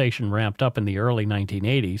compensation ramped up in the early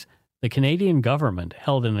 1980s, the Canadian government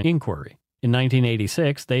held an inquiry. In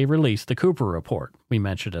 1986, they released the Cooper Report. We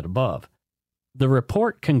mentioned it above. The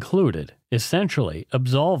report concluded, essentially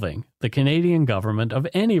absolving the Canadian government of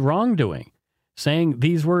any wrongdoing, saying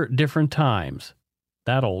these were different times.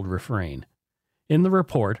 That old refrain. In the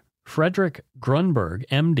report, Frederick Grunberg,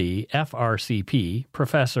 MD, FRCP,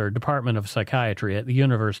 Professor, Department of Psychiatry at the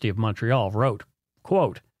University of Montreal, wrote,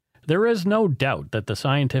 quote, "There is no doubt that the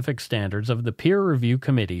scientific standards of the peer review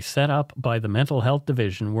committee set up by the Mental Health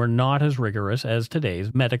Division were not as rigorous as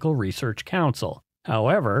today's Medical Research Council.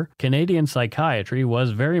 However, Canadian psychiatry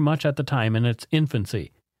was very much at the time in its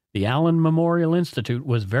infancy. The Allen Memorial Institute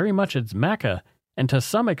was very much its mecca, and to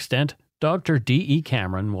some extent, Dr. D.E.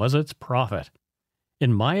 Cameron was its prophet.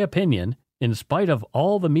 In my opinion, in spite of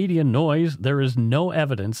all the media noise, there is no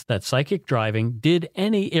evidence that psychic driving did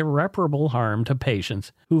any irreparable harm to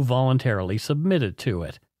patients who voluntarily submitted to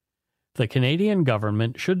it. The Canadian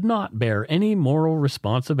government should not bear any moral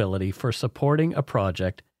responsibility for supporting a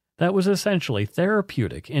project that was essentially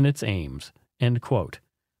therapeutic in its aims." End quote.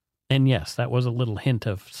 And yes, that was a little hint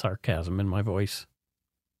of sarcasm in my voice.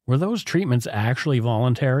 Were those treatments actually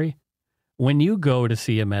voluntary? When you go to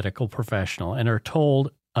see a medical professional and are told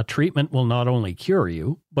a treatment will not only cure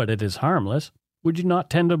you, but it is harmless, would you not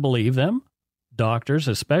tend to believe them? Doctors,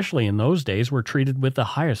 especially in those days, were treated with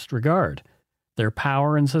the highest regard. Their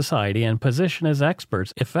power in society and position as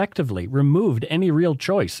experts effectively removed any real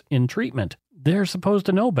choice in treatment. They're supposed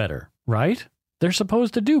to know better, right? They're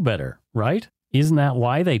supposed to do better, right? Isn't that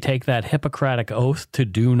why they take that Hippocratic oath to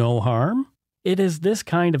do no harm? It is this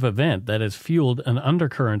kind of event that has fueled an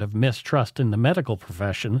undercurrent of mistrust in the medical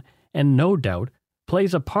profession and no doubt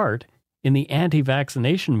plays a part in the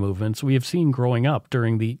anti-vaccination movements we have seen growing up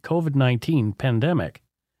during the COVID-19 pandemic.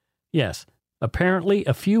 Yes, apparently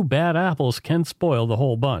a few bad apples can spoil the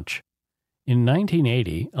whole bunch. In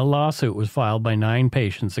 1980, a lawsuit was filed by 9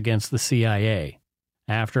 patients against the CIA.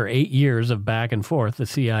 After 8 years of back and forth, the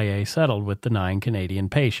CIA settled with the 9 Canadian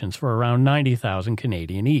patients for around 90,000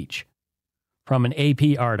 Canadian each. From an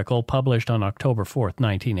AP article published on October 4,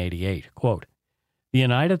 1988, quote, "The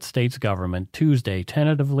United States government Tuesday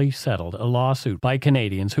tentatively settled a lawsuit by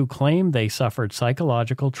Canadians who claim they suffered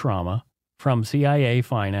psychological trauma from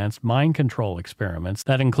CIA-financed mind control experiments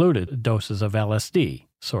that included doses of LSD,"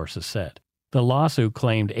 sources said. The lawsuit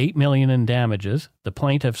claimed $8 million in damages. The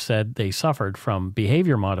plaintiffs said they suffered from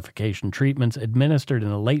behavior modification treatments administered in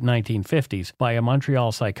the late 1950s by a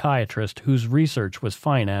Montreal psychiatrist whose research was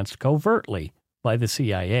financed covertly by the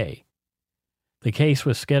CIA. The case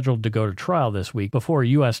was scheduled to go to trial this week before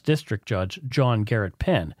U.S. District Judge John Garrett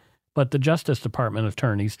Penn, but the Justice Department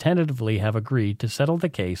attorneys tentatively have agreed to settle the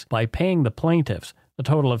case by paying the plaintiffs a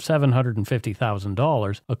total of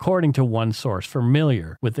 $750,000, according to one source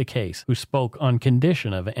familiar with the case who spoke on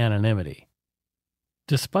condition of anonymity.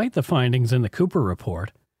 Despite the findings in the Cooper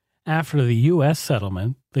Report, after the U.S.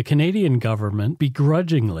 settlement, the Canadian government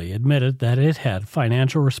begrudgingly admitted that it had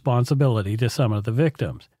financial responsibility to some of the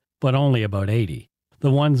victims, but only about 80,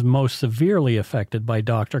 the ones most severely affected by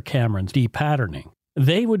Dr. Cameron's depatterning.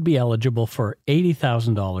 They would be eligible for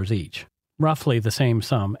 $80,000 each. roughly the same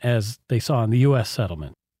sum as they saw in the U.S.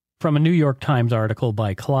 settlement. From a New York Times article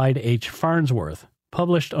by Clyde H. Farnsworth,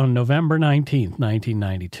 published on November 19,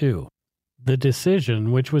 1992. The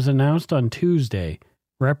decision, which was announced on Tuesday,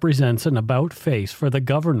 represents an about-face for the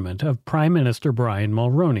government of Prime Minister Brian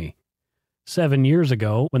Mulroney. 7 years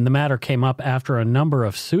ago, when the matter came up after a number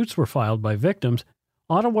of suits were filed by victims,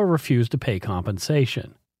 Ottawa refused to pay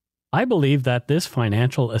compensation. I believe that this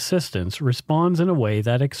financial assistance responds in a way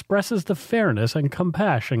that expresses the fairness and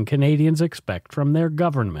compassion Canadians expect from their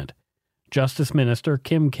government, Justice Minister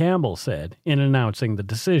Kim Campbell said in announcing the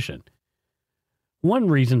decision. One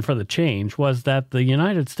reason for the change was that the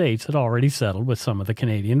United States had already settled with some of the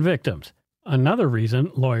Canadian victims. Another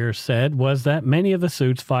reason, lawyers said, was that many of the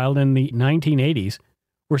suits filed in the 1980s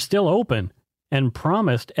were still open and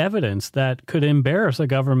promised evidence that could embarrass a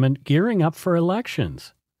government gearing up for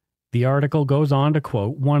elections. The article goes on to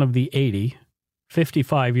quote one of the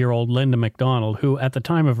 55-year-old Linda McDonald, who at the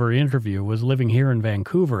time of her interview was living here in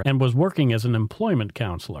Vancouver and was working as an employment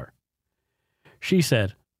counselor. She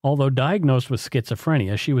said, although diagnosed with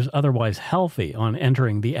schizophrenia, she was otherwise healthy on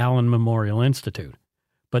entering the Allen Memorial Institute.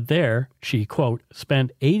 But there, she, quote,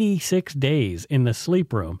 spent 86 days in the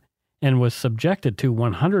sleep room and was subjected to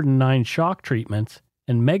 109 shock treatments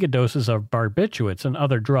and megadoses of barbiturates and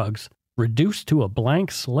other drugs, reduced to a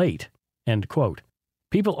blank slate, end quote.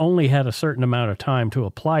 People only had a certain amount of time to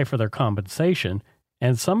apply for their compensation,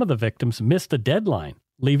 and some of the victims missed the deadline,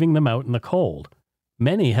 leaving them out in the cold.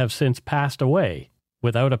 Many have since passed away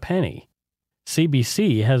without a penny.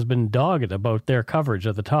 CBC has been dogged about their coverage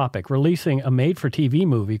of the topic, releasing a made-for-TV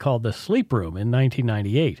movie called The Sleep Room in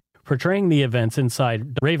 1998, portraying the events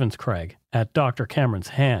inside Ravenscraig at Dr. Cameron's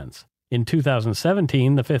hands. In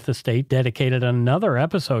 2017, the Fifth Estate dedicated another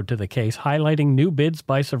episode to the case, highlighting new bids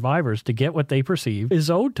by survivors to get what they perceive is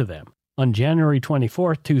owed to them. On January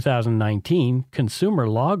 24, 2019, Consumer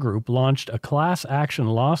Law Group launched a class action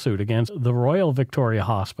lawsuit against the Royal Victoria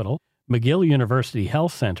Hospital, McGill University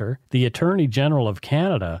Health Centre, the Attorney General of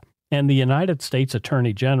Canada, and the United States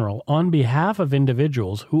Attorney General on behalf of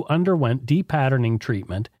individuals who underwent depatterning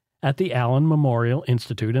treatment at the Allen Memorial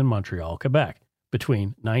Institute in Montreal, Quebec, between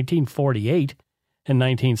 1948 and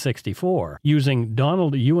 1964, using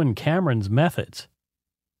Donald Ewan Cameron's methods.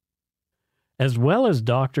 As well as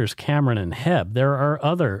Doctors Cameron and Hebb, there are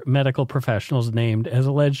other medical professionals named as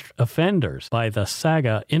alleged offenders by the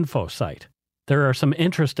Saga Info site. There are some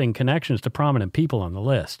interesting connections to prominent people on the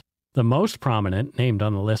list. The most prominent, named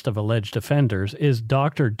on the list of alleged offenders, is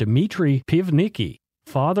Dr. Dmitry Pivnicki,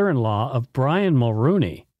 father-in-law of Brian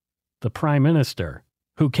Mulroney, the Prime Minister,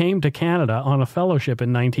 who came to Canada on a fellowship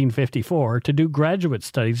in 1954 to do graduate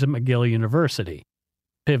studies at McGill University.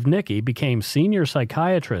 Pivnicki became senior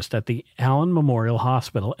psychiatrist at the Allen Memorial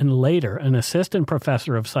Hospital and later an assistant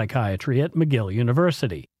professor of psychiatry at McGill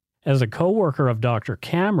University. As a co-worker of Dr.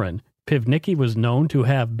 Cameron, Pivnicki was known to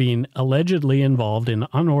have been allegedly involved in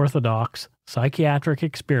unorthodox psychiatric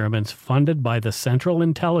experiments funded by the Central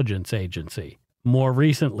Intelligence Agency. More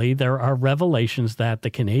recently, there are revelations that the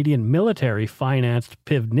Canadian military financed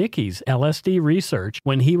Pivnicki's LSD research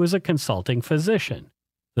when he was a consulting physician.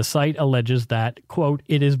 The site alleges that, quote,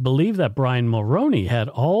 it is believed that Brian Mulroney had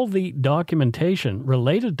all the documentation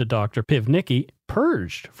related to Dr. Pivnicki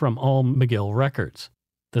purged from all McGill records.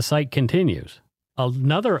 The site continues.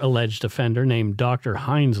 Another alleged offender named Dr.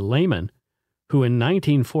 Heinz Lehmann, who in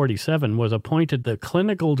 1947 was appointed the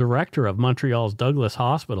clinical director of Montreal's Douglas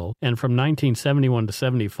Hospital and from 1971 to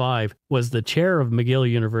 75 was the chair of McGill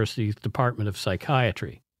University's Department of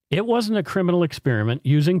Psychiatry. It wasn't a criminal experiment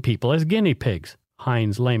using people as guinea pigs,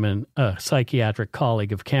 Heinz Lehmann, a psychiatric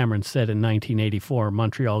colleague of Cameron, said in 1984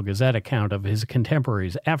 Montreal Gazette account of his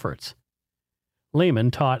contemporaries' efforts.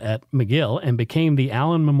 Lehmann taught at McGill and became the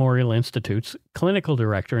Allen Memorial Institute's clinical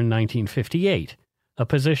director in 1958. A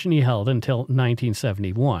position he held until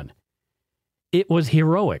 1971. It was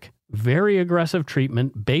heroic, very aggressive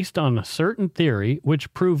treatment based on a certain theory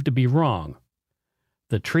which proved to be wrong.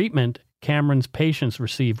 The treatment Cameron's patients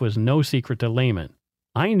received was no secret to Lehmann.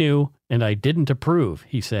 I knew, and I didn't approve,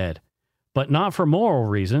 he said, but not for moral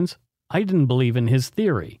reasons. I didn't believe in his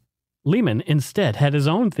theory. Lehmann instead had his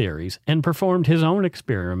own theories and performed his own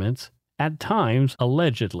experiments, at times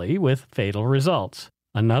allegedly with fatal results.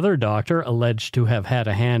 Another doctor alleged to have had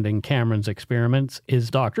a hand in Cameron's experiments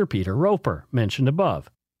is Dr. Peter Roper, mentioned above.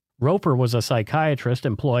 Roper was a psychiatrist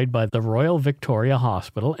employed by the Royal Victoria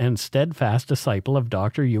Hospital and steadfast disciple of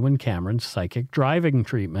Dr. Ewan Cameron's psychic driving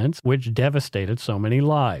treatments, which devastated so many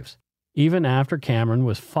lives. Even after Cameron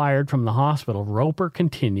was fired from the hospital, Roper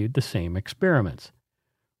continued the same experiments.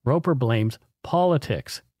 Roper blames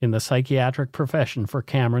politics in the psychiatric profession for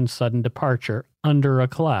Cameron's sudden departure under a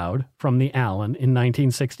cloud from the Allen in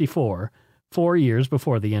 1964, 4 years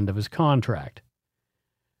before the end of his contract.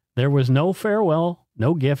 There was no farewell,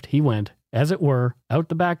 no gift. He went, as it were, out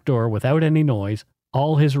the back door without any noise.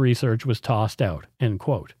 All his research was tossed out, end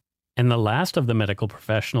quote. And the last of the medical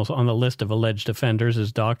professionals on the list of alleged offenders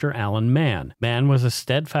is Dr. Alan Mann. Mann was a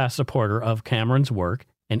steadfast supporter of Cameron's work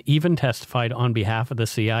and even testified on behalf of the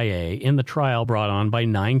CIA in the trial brought on by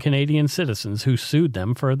 9 Canadian citizens who sued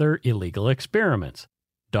them for their illegal experiments.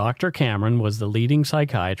 Dr. Cameron was the leading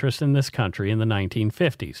psychiatrist in this country in the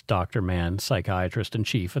 1950s, Dr. Mann,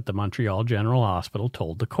 psychiatrist-in-chief at the Montreal General Hospital,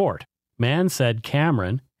 told the court. Mann said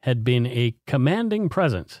Cameron had been a commanding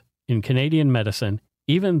presence in Canadian medicine,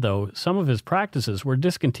 even though some of his practices were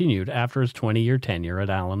discontinued after his 20-year tenure at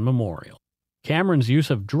Allen Memorial. Cameron's use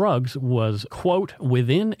of drugs was, quote,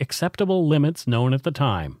 within acceptable limits known at the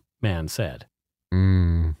time, Mann said.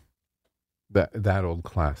 That old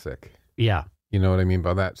classic. Yeah. You know what I mean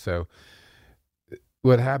by that? So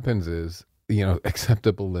what happens is,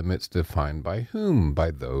 acceptable limits defined by whom?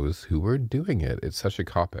 By those who were doing it. It's such a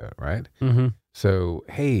cop-out, right? Mm-hmm. So,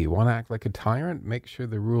 hey, want to act like a tyrant? Make sure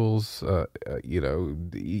the rules,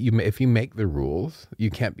 if you make the rules,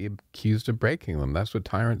 you can't be accused of breaking them. That's what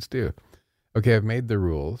tyrants do. Okay, I've made the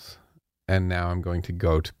rules, and now I'm going to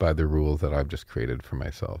go by the rules that I've just created for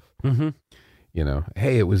myself. Mm-hmm.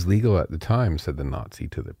 Hey, it was legal at the time, said the Nazi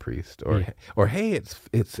to the priest, or hey,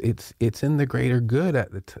 it's in the greater good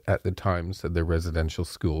at the time, said the residential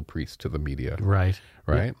school priest to the media. Right.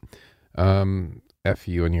 Yeah. F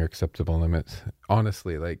you and your acceptable limits.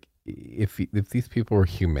 Honestly, like if these people were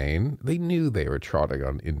humane, they knew they were trotting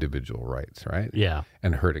on individual rights, right? Yeah,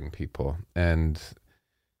 and hurting people, and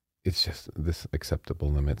it's just this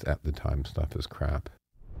acceptable limits at the time stuff is crap.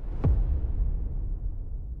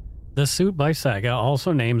 The suit by Saga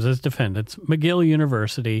also names as defendants McGill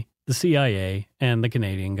University, the CIA, and the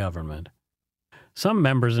Canadian government. Some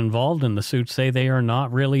members involved in the suit say they are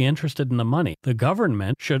not really interested in the money. The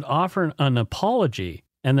government should offer an apology,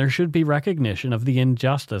 and there should be recognition of the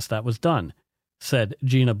injustice that was done, said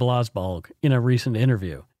Gina Blasbalg in a recent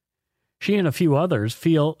interview. She and a few others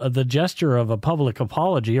feel the gesture of a public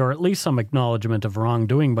apology, or at least some acknowledgement of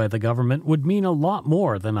wrongdoing by the government, would mean a lot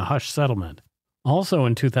more than a hush settlement. Also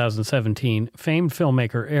in 2017, famed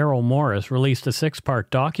filmmaker Errol Morris released a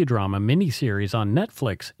 6-part docudrama miniseries on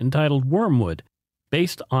Netflix entitled Wormwood,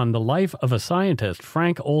 based on the life of a scientist,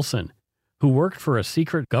 Frank Olson, who worked for a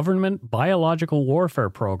secret government biological warfare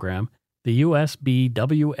program, the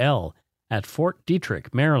USBWL, at Fort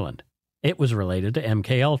Detrick, Maryland. It was related to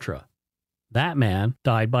MKUltra. That man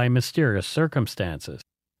died by mysterious circumstances.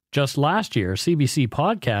 Just last year, CBC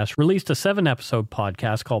Podcast released a 7-episode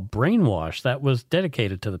podcast called Brainwash that was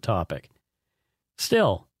dedicated to the topic.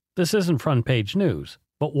 Still, this isn't front-page news.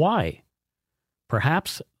 But why?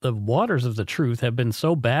 Perhaps the waters of the truth have been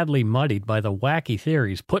so badly muddied by the wacky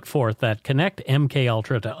theories put forth that connect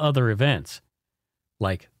MKUltra to other events,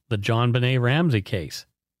 like the JonBenet Ramsey case,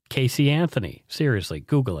 Casey Anthony. Seriously,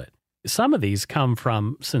 Google it. Some of these come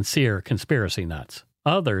from sincere conspiracy nuts.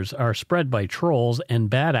 Others are spread by trolls and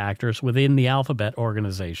bad actors within the alphabet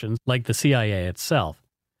organizations, like the CIA itself.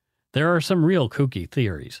 There are some real kooky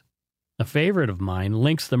theories. A favorite of mine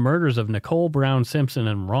links the murders of Nicole Brown Simpson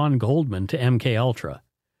and Ron Goldman to MKUltra.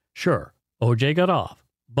 Sure, OJ got off,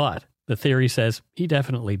 but the theory says he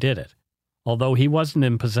definitely did it. Although he wasn't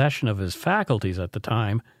in possession of his faculties at the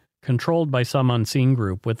time, controlled by some unseen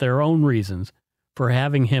group with their own reasons for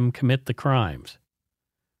having him commit the crimes.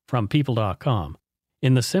 From People.com.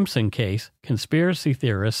 In the Simpson case, conspiracy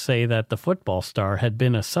theorists say that the football star had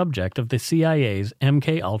been a subject of the CIA's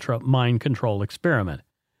MKUltra mind control experiment,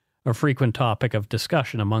 a frequent topic of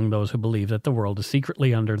discussion among those who believe that the world is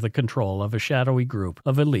secretly under the control of a shadowy group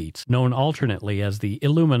of elites known alternately as the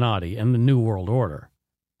Illuminati and the New World Order.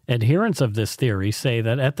 Adherents of this theory say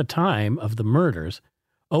that at the time of the murders,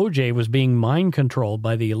 OJ was being mind controlled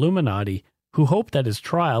by the Illuminati, who hoped that his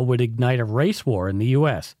trial would ignite a race war in the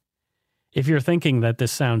U.S. If you're thinking that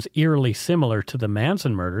this sounds eerily similar to the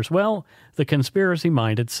Manson murders, well, the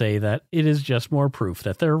conspiracy-minded say that it is just more proof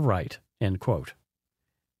that they're right, end quote.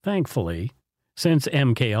 Thankfully, since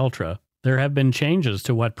MKUltra, there have been changes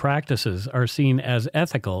to what practices are seen as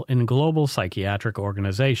ethical in global psychiatric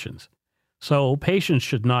organizations. So patients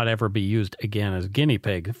should not ever be used again as guinea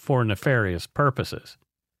pigs for nefarious purposes.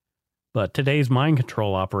 But today's mind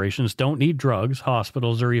control operations don't need drugs,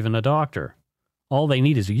 hospitals, or even a doctor. All they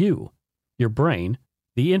need is you, your brain,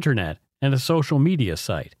 the internet, and a social media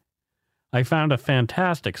site. I found a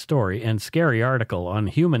fantastic story and scary article on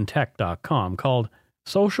humantech.com called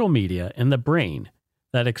social media and the brain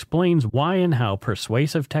that explains why and how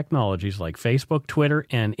persuasive technologies like Facebook, Twitter,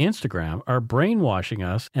 and Instagram are brainwashing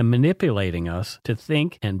us and manipulating us to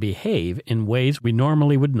think and behave in ways we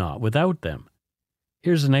normally would not without them.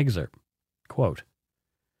 Here's an excerpt. Quote,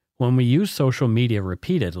 "When we use social media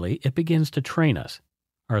repeatedly, it begins to train us.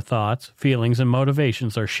 Our thoughts, feelings, and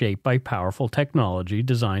motivations are shaped by powerful technology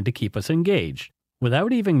designed to keep us engaged.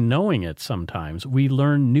 Without even knowing it sometimes, we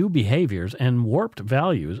learn new behaviors and warped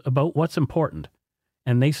values about what's important,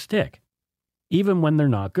 and they stick, even when they're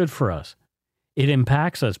not good for us. It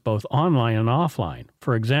impacts us both online and offline.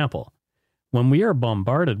 For example, when we are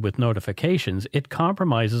bombarded with notifications, it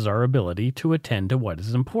compromises our ability to attend to what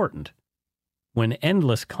is important. When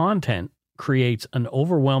endless content creates an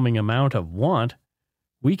overwhelming amount of want,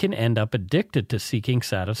 we can end up addicted to seeking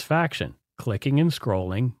satisfaction, clicking and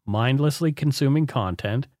scrolling, mindlessly consuming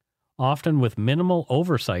content, often with minimal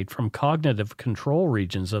oversight from cognitive control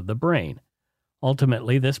regions of the brain.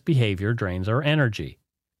 Ultimately, this behavior drains our energy.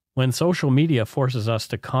 When social media forces us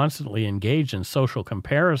to constantly engage in social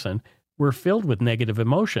comparison, we're filled with negative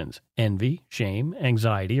emotions, envy, shame,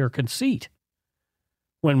 anxiety, or conceit.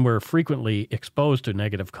 When we're frequently exposed to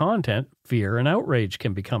negative content, fear and outrage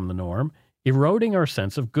can become the norm, eroding our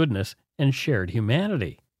sense of goodness and shared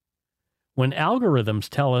humanity. When algorithms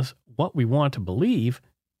tell us what we want to believe,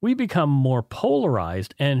 we become more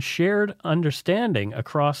polarized and shared understanding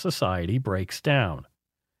across society breaks down.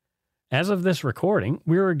 As of this recording,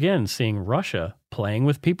 we're again seeing Russia playing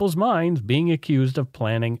with people's minds, being accused of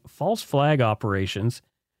planning false flag operations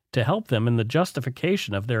to help them in the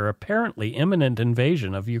justification of their apparently imminent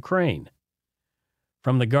invasion of Ukraine.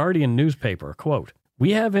 From the Guardian newspaper, quote,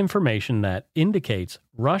 "We have information that indicates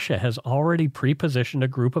Russia has already pre-positioned a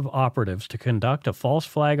group of operatives to conduct a false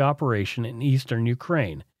flag operation in eastern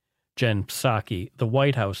Ukraine," Jen Psaki, the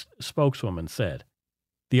White House spokeswoman, said.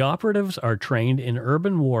 "The operatives are trained in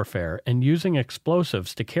urban warfare and using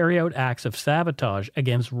explosives to carry out acts of sabotage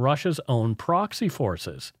against Russia's own proxy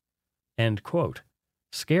forces." End quote.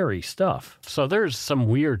 Scary stuff. So there's some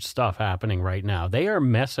weird stuff happening right now. They are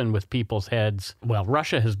messing with people's heads. Well,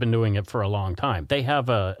 Russia has been doing it for a long time. They have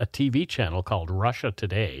a TV channel called Russia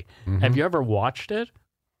Today. Mm-hmm. Have you ever watched it?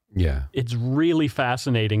 Yeah. It's really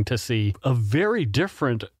fascinating to see a very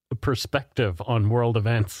different perspective on world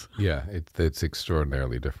events. Yeah, it's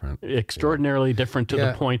extraordinarily different. Extraordinarily different to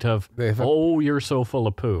the point of, you're so full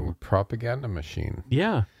of poo. Propaganda machine.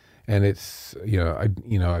 Yeah. And it's,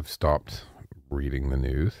 I've stopped reading the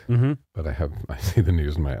news, but I see the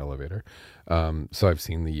news in my elevator. So I've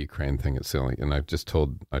seen the Ukraine thing. It's silly. And I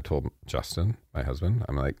told Justin, my husband,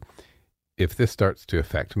 I'm like, if this starts to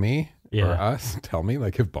affect me or us, tell me,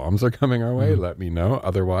 like if bombs are coming our way, let me know.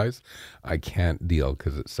 Otherwise I can't deal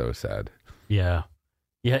because it's so sad. Yeah.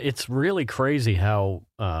 Yeah. It's really crazy how,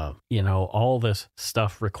 all this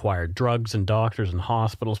stuff required drugs and doctors and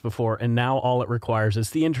hospitals before. And now all it requires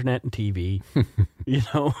is the internet and TV.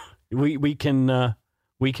 We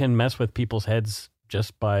can mess with people's heads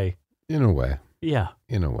just by, in a way. Yeah.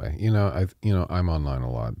 In a way. I'm online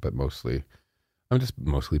a lot, but I'm just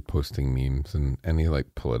mostly posting memes, and any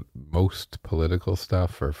most political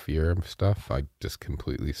stuff or fear stuff, I just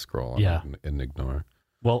completely scroll on and ignore.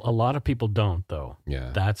 Well, a lot of people don't, though.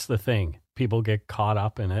 Yeah. That's the thing. People get caught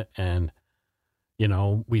up in it, and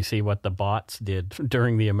we see what the bots did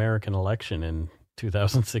during the American election in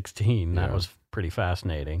 2016. That was pretty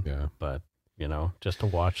fascinating. Yeah. But, just to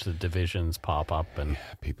watch the divisions pop up and...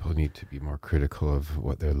 Yeah, people need to be more critical of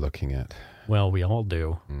what they're looking at. Well, we all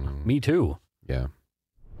do. Me too. Yeah.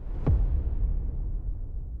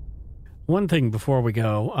 One thing before we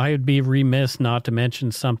go, I'd be remiss not to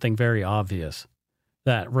mention something very obvious.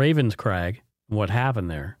 That Ravenscraig, what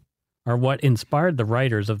happened there, are what inspired the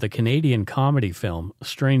writers of the Canadian comedy film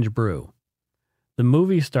Strange Brew. The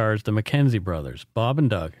movie stars the Mackenzie brothers, Bob and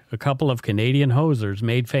Doug, a couple of Canadian hosers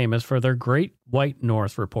made famous for their Great White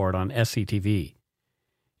North report on SCTV.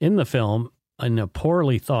 In the film, in a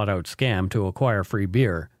poorly thought-out scam to acquire free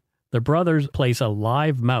beer, the brothers place a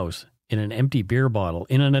live mouse in an empty beer bottle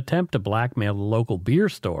in an attempt to blackmail the local beer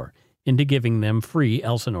store into giving them free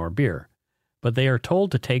Elsinore beer. But they are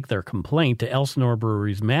told to take their complaint to Elsinore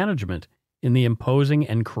Brewery's management in the imposing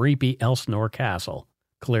and creepy Elsinore Castle,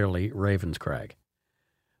 clearly Ravenscraig.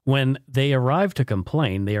 When they arrive to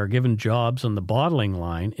complain, they are given jobs on the bottling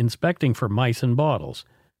line inspecting for mice in bottles.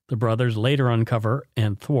 The brothers later uncover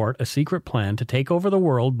and thwart a secret plan to take over the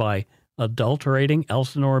world by adulterating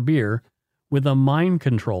Elsinore beer with a mind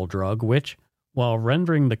control drug which, while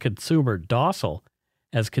rendering the consumer docile,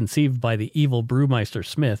 as conceived by the evil brewmeister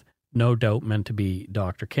Smith, no doubt meant to be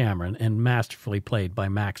Dr. Cameron and masterfully played by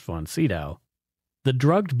Max von Sydow, The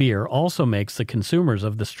drugged beer also makes the consumers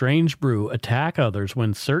of the strange brew attack others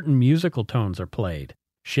when certain musical tones are played,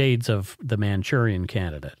 shades of the Manchurian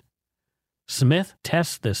Candidate. Smith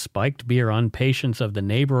tests this spiked beer on patients of the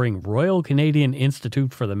neighboring Royal Canadian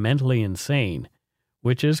Institute for the Mentally Insane,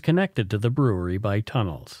 which is connected to the brewery by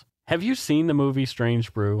tunnels. Have you seen the movie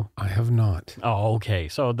Strange Brew? I have not. Oh, okay.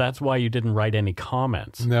 So that's why you didn't write any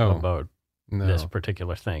comments about this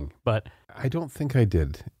particular thing. But I don't think I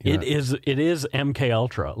did. It is MK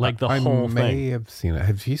Ultra, like the whole thing. I may have seen it.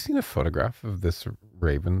 Have you seen a photograph of this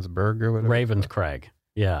Ravensburg or whatever? Ravenscraig.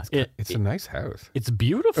 Yeah. It's a nice house. It's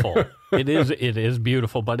beautiful. It is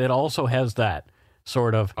beautiful, but it also has that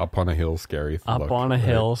sort of up on a hill scary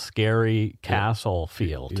hill scary castle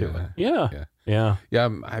feel to it. Yeah.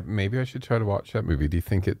 Maybe I should try to watch that movie. Do you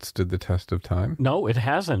think it stood the test of time? No, it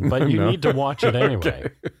hasn't, but you need to watch it anyway. Okay.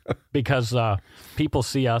 Because people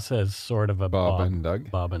see us as sort of a Bob and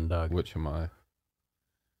Doug. Bob and Doug. Which am I?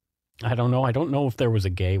 I don't know. I don't know if there was a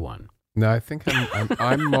gay one. No, I think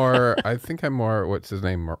I'm more. I think I'm more. What's his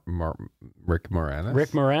name? Rick Moranis.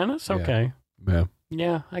 Rick Moranis. Okay. Yeah.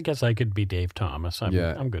 Yeah. I guess I could be Dave Thomas.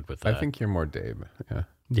 I'm good with that. I think you're more Dave.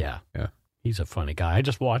 Yeah. He's a funny guy. I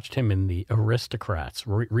just watched him in The Aristocrats.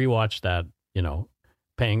 Rewatched that.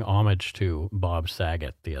 Paying homage to Bob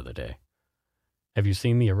Saget the other day. Have you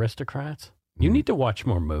seen The Aristocrats? You need to watch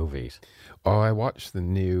more movies. Oh, I watched the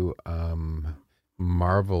new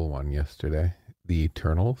Marvel one yesterday, The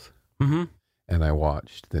Eternals. Mm-hmm. And I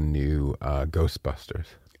watched the new Ghostbusters.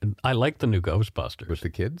 I like the new Ghostbusters. With the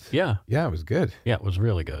kids? Yeah. Yeah, it was good. Yeah, it was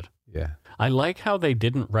really good. Yeah. I like how they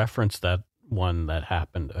didn't reference that one that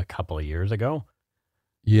happened a couple of years ago.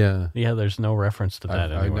 Yeah. Yeah, there's no reference to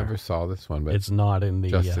that anywhere. I never saw this one, but it's not in the...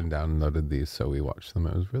 Justin downloaded these, so we watched them.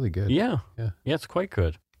 It was really good. Yeah, it's quite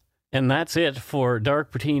good. And that's it for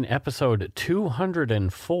Dark Poutine episode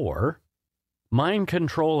 204, Mind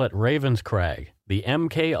Control at Ravenscraig, the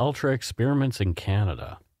MK Ultra Experiments in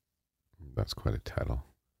Canada. That's quite a title.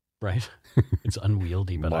 Right? It's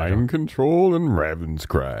unwieldy, but Mind Control in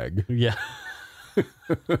Ravenscraig. Yeah.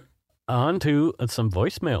 On to some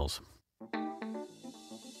voicemails.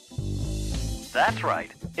 That's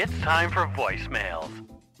right. It's time for voicemails.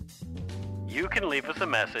 You can leave us a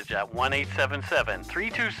message at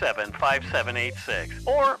 1-877-327-5786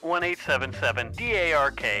 or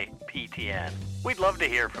 1-877-DARK-PTN. We'd love to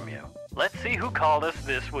hear from you. Let's see who called us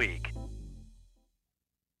this week.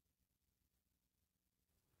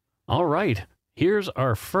 All right. Here's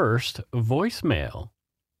our first voicemail.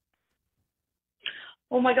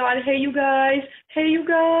 Oh my God. Hey, you guys.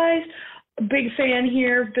 Big fan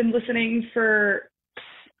here. Been listening for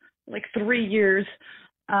like 3 years.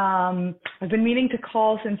 I've been meaning to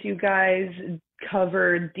call since you guys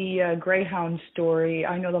covered the Greyhound story.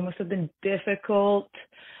 I know that must have been difficult.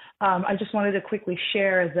 I just wanted to quickly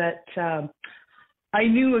share that I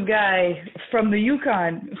knew a guy from the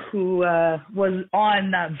Yukon who was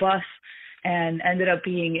on that bus and ended up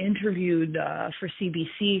being interviewed for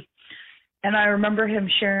CBC. And I remember him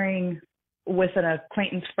sharing with an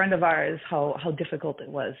acquaintance friend of ours how difficult it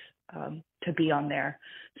was to be on there.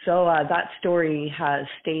 So that story has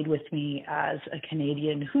stayed with me as a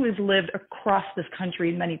Canadian who has lived across this country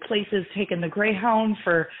in many places, taken the Greyhound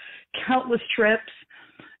for countless trips.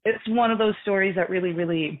 It's one of those stories that really,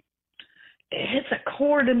 really hits a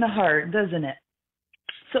chord in the heart, doesn't it?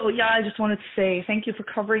 So yeah, I just wanted to say thank you for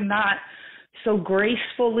covering that so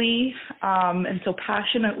gracefully and so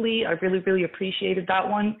passionately. I really, really appreciated that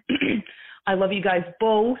one. I love you guys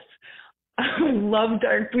both. I love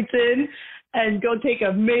Dark Poutine. And go take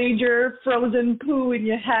a major frozen poo in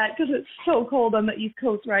your hat because it's so cold on the East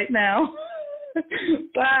Coast right now.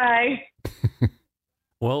 Bye.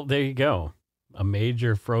 Well, there you go. A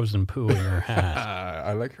major frozen poo in her hat.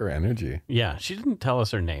 I like her energy. Yeah, she didn't tell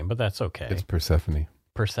us her name, but that's okay. It's Persephone.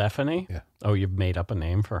 Persephone? Yeah. Oh, you've made up a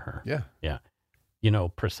name for her? Yeah. Yeah. You know,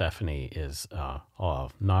 Persephone is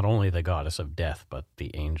not only the goddess of death, but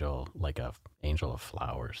the angel, like a angel of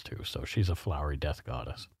flowers too. So she's a flowery death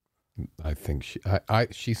goddess. I think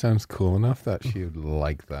she sounds cool enough that she would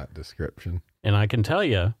like that description. And I can tell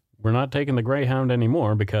you, we're not taking the Greyhound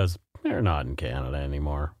anymore because they're not in Canada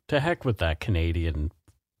anymore. To heck with that Canadian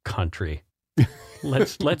country.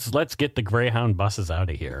 Let's get the Greyhound buses out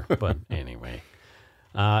of here. But anyway,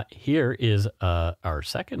 here is our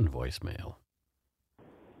second voicemail.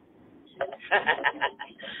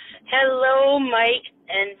 Hello, Mike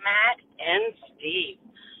and Matt and Steve.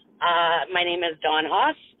 My name is Dawn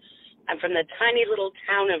Haas. I'm from the tiny little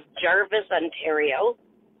town of Jarvis, Ontario.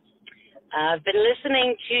 I've been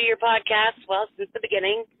listening to your podcasts, since the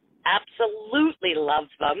beginning. Absolutely love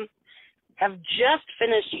them. Have just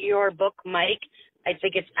finished your book, Mike, I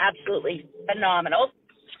think it's absolutely phenomenal.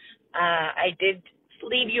 I did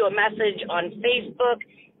leave you a message on Facebook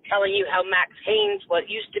telling you how Max Haynes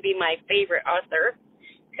used to be my favorite author,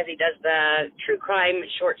 because he does the true crime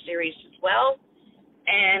short series as well.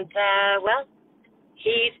 And,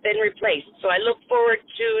 he's been replaced. So I look forward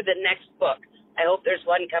to the next book. I hope there's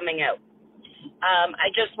one coming out. I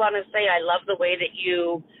just want to say I love the way that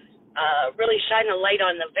you really shine a light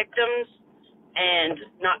on the victims and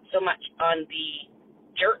not so much on the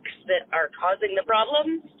jerks that are causing the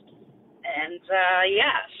problems. And,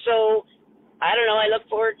 so I don't know. I look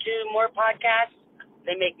forward to more podcasts.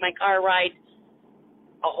 They make my car ride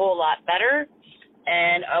a whole lot better.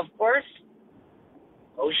 And, of course,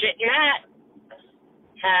 go shit in your hat.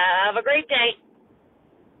 Have a great day.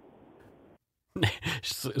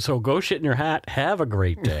 So go shit in your hat. Have a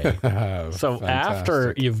great day. So fantastic.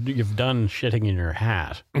 After you've done shitting in your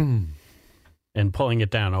hat and pulling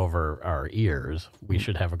it down over our ears, we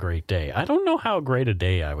should have a great day. I don't know how great a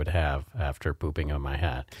day I would have after pooping on my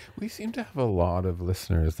hat. We seem to have a lot of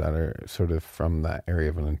listeners that are sort of from that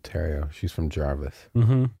area of Ontario. She's from Jarvis.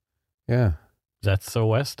 Mm-hmm. Yeah. That's so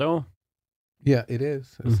Westo? Yeah, it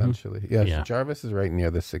is, essentially. Mm-hmm. Yeah. Jarvis is right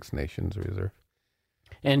near the Six Nations Reserve.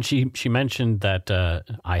 And she mentioned that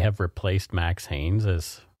I have replaced Max Haynes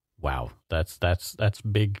as, wow, that's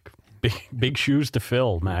big shoes to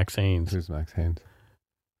fill, Max Haynes. Who's Max Haynes?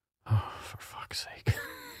 Oh, for fuck's sake.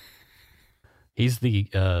 He's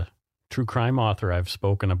the true crime author I've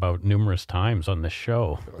spoken about numerous times on this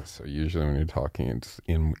show. So usually when you're talking, it's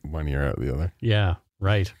in one ear, out the other. Yeah,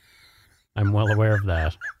 right. I'm well aware of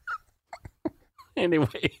that.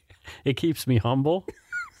 Anyway, it keeps me humble.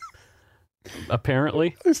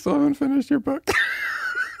 Apparently. I still haven't finished your book.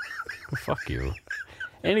 Fuck you.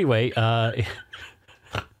 Anyway,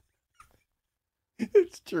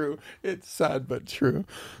 it's true. It's sad, but true.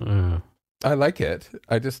 I like it.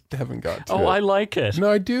 I just haven't got to it. Oh, I like it.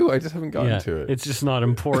 No, I do. I just haven't gotten to it. It's just not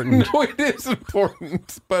important. No, it is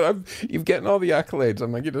important. But you've getting all the accolades.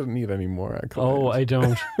 I'm like, you don't need any more accolades. Oh, I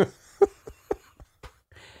don't.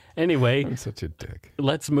 Anyway, I'm such a dick.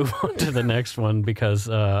 Let's move on to the next one because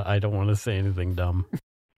I don't want to say anything dumb.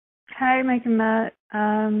 Hi, Mike and Matt.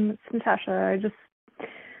 It's Natasha. I just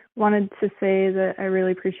wanted to say that I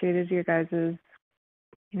really appreciated your guys'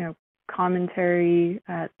 commentary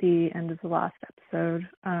at the end of the last episode.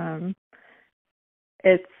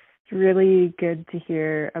 It's really good to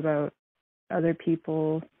hear about other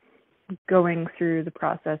people going through the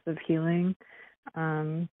process of healing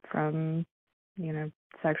from,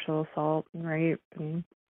 sexual assault and rape. And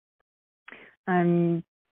I'm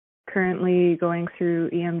currently going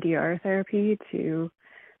through EMDR therapy to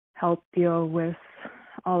help deal with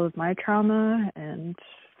all of my trauma and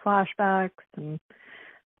flashbacks and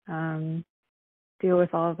deal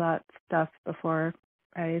with all of that stuff before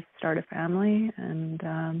I start a family. And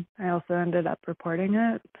I also ended up reporting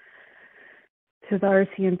it to the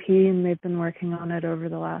RCMP, and they've been working on it over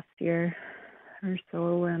the last year or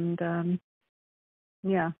so. And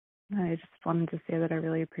I just wanted to say that I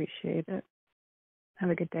really appreciate it. Have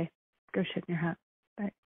a good day. Go shit in your hat.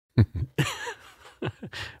 Bye.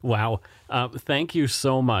 Wow. Thank you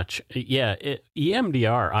so much. Yeah,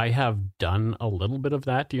 EMDR, I have done a little bit of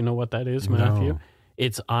that. Do you know what that is, Matthew? No.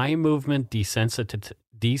 It's eye movement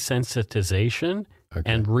desensitization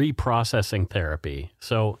and reprocessing therapy.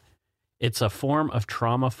 So it's a form of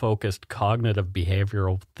trauma-focused cognitive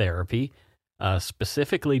behavioral therapy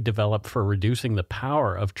specifically developed for reducing the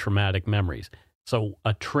power of traumatic memories. So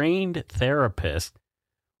a trained therapist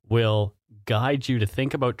will guide you to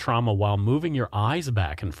think about trauma while moving your eyes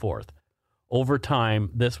back and forth. Over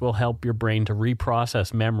time, this will help your brain to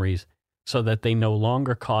reprocess memories so that they no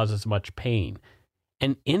longer cause as much pain.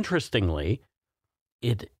 And interestingly,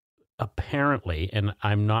 it apparently, and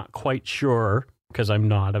I'm not quite sure because I'm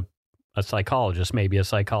not a psychologist, maybe a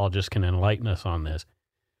psychologist can enlighten us on this.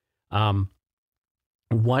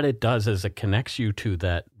 What it does is it connects you to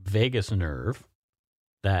that vagus nerve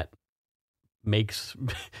that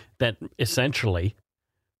essentially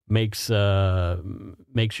makes you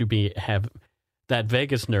have that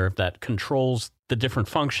vagus nerve that controls the different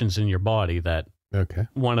functions in your body. That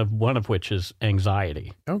one of which is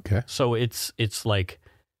anxiety. Okay, so it's like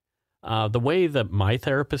the way that my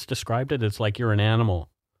therapist described it. It's like you're an animal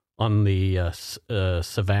on the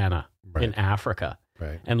savannah in Africa,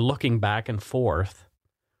 and looking back and forth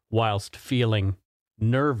whilst feeling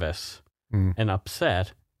nervous and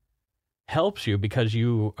upset helps you because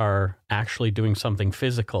you are actually doing something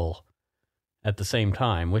physical at the same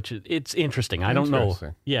time, which it's interesting. I don't know.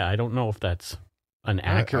 Yeah, I don't know if that's an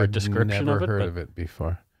accurate description of it. I've never heard of it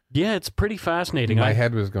before. Yeah, it's pretty fascinating. My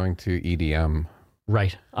head was going to EDM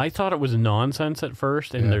Right. I thought it was nonsense at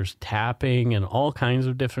first, and there's tapping and all kinds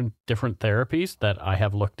of different therapies that I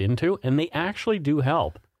have looked into, and they actually do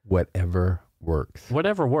help. Whatever works.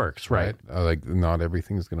 Whatever works, right? Like, not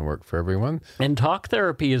everything's going to work for everyone. And talk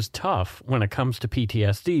therapy is tough when it comes to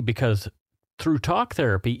PTSD because through talk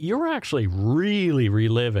therapy, you're actually really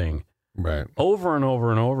reliving over and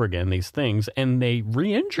over and over again these things, and they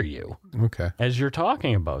re-injure you as you're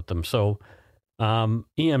talking about them. So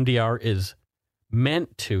EMDR is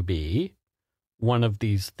meant to be one of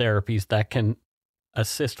these therapies that can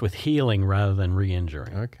assist with healing rather than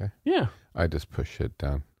re-injuring. Okay. Yeah. I just push it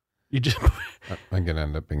down. You just I'm going to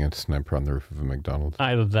end up being a sniper on the roof of a McDonald's.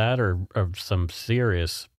 Either that or some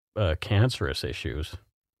serious cancerous issues.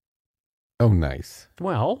 Oh, nice.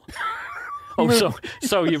 Well,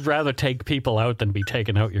 so you'd rather take people out than be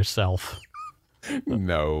taken out yourself?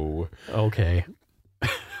 No. Okay.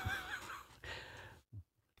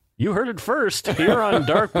 You heard it first here on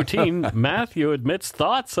Dark Poutine. Matthew admits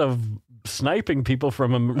thoughts of sniping people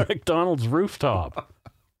from a McDonald's rooftop.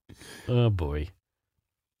 Oh, boy.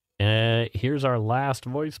 Here's our last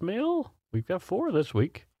voicemail. We've got 4 this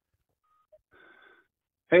week.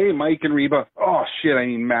 Hey, Mike and Reba. Oh, shit, I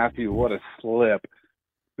mean Matthew. What a slip.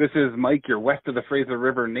 This is Mike, your west of the Fraser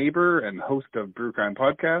River neighbor and host of Brew Crime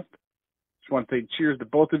Podcast. Just want to say cheers to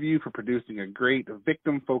both of you for producing a great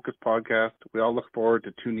victim-focused podcast. We all look forward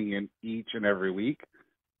to tuning in each and every week.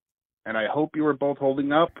 And I hope you are both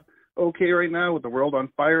holding up okay right now with the world on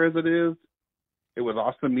fire as it is. It was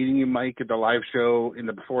awesome meeting you, Mike, at the live show in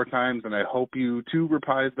the before times, and I hope you, too,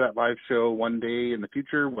 reprise that live show one day in the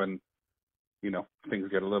future when, things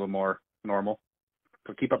get a little more normal.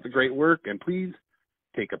 So keep up the great work, and please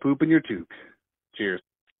take a poop in your toque. Cheers.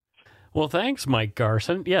 Well, thanks, Mike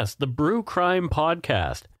Garson. Yes, the Brew Crime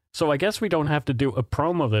Podcast. So I guess we don't have to do a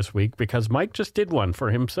promo this week because Mike just did one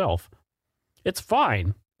for himself. It's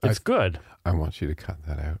fine. It's good. I want you to cut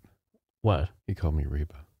that out. What? He called me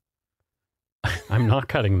Reba. I'm not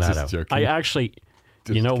cutting that out. Joking. I actually,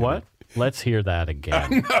 you know what? Let's hear that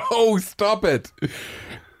again. No, stop it.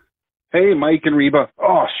 Hey, Mike and Reba.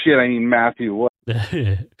 Oh, shit, I mean Matthew. What?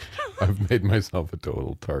 I've made myself a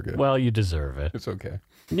total target. Well, you deserve it. It's okay.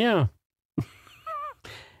 Yeah.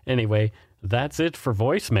 Anyway, that's it for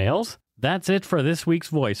voicemails. That's it for this week's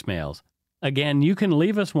voicemails. Again, you can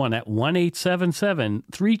leave us one at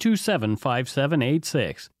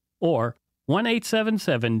 1-877-327-5786 or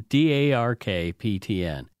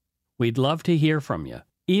 1-877-DARK-PTN. We'd love to hear from you,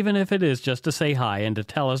 even if it is just to say hi and to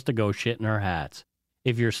tell us to go shit in our hats.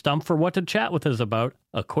 If you're stumped for what to chat with us about,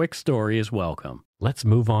 a quick story is welcome. Let's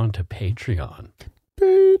move on to Patreon.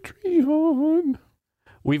 Patreon.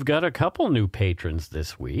 We've got a couple new patrons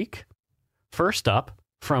this week. First up,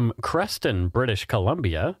 from Creston, British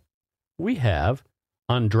Columbia, we have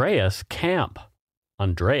Andreas Camp.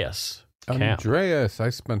 Andreas, I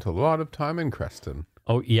spent a lot of time in Creston.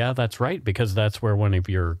 Oh, yeah, that's right, because that's where one of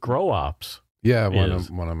your grow-ops Yeah,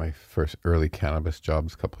 one of my first early cannabis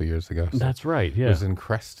jobs a couple of years ago. So that's right, yeah. It was in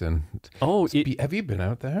Creston. Oh, have you been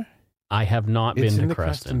out there? I have not been to It's in the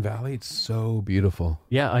Creston Valley. It's so beautiful.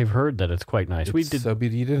 Yeah, I've heard that it's quite nice. You did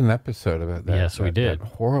an episode about that. Yes, we did.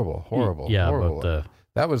 Horrible. Yeah, horrible.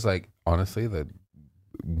 That was honestly the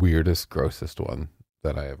weirdest, grossest one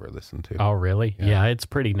that I ever listened to. Oh, really? Yeah, it's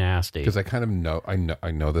pretty nasty. Because I kind of know, I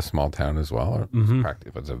know the small town as well. Mm-hmm.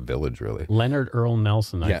 It's a village, really. Leonard Earl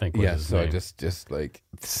Nelson, I think was his name. I just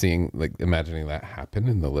imagining that happen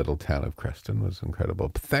in the little town of Creston was incredible.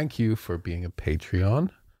 But thank you for being a Patreon.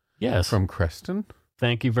 Yes. From Creston.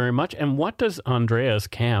 Thank you very much. And what does Andreas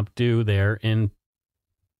Camp do there in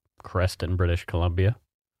Creston, British Columbia?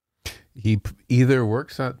 He either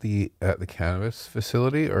works at the cannabis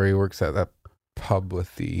facility or he works at that pub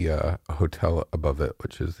with the hotel above it,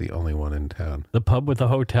 which is the only one in town. The pub with the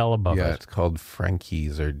hotel above it. Yeah, it's called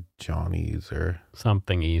Frankie's or Johnny's or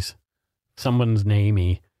something-ese. Someone's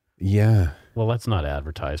name-y. Yeah. Well, let's not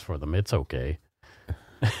advertise for them. It's okay.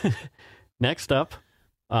 Next up,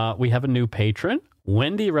 we have a new patron,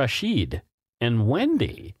 Wendy Rashid. And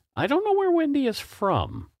Wendy, I don't know where Wendy is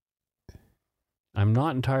from. I'm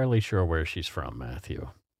not entirely sure where she's from, Matthew.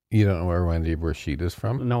 You don't know where Wendy Rashid is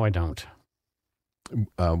from? No, I don't.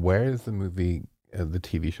 Where is the movie, the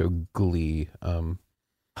TV show Glee?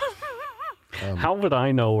 How would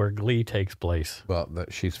I know where Glee takes place? Well,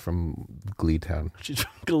 she's from Glee Town. She's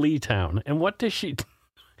from Glee Town. And what's she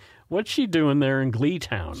doing there in Glee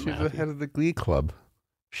Town, She's Matthew? the head of the Glee Club.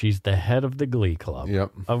 She's the head of the Glee Club.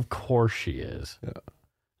 Yep. Of course she is.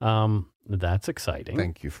 Yeah. That's exciting.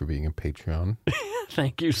 Thank you for being a Patreon.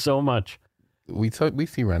 Thank you so much. We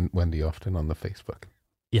see Wendy often on the Facebook.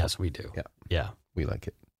 Yes, we do. Yeah. Yeah. We like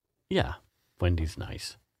it. Yeah. Wendy's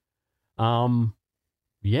nice.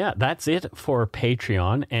 Yeah, that's it for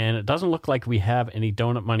Patreon. And it doesn't look like we have any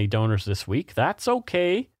Donut Money donors this week. That's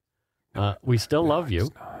okay. We still love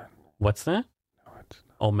you. What's that? No, it's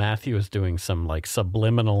not. Oh, Matthew is doing some like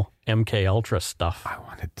subliminal MK Ultra stuff. I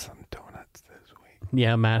wanted some donuts this week.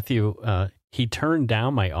 Yeah, Matthew, he turned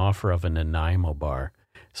down my offer of a Nanaimo bar.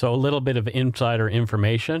 So a little bit of insider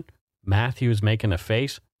information. Matthew's making a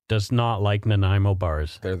face. Does not like Nanaimo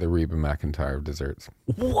bars. They're the Reba McEntire of desserts.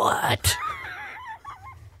 What?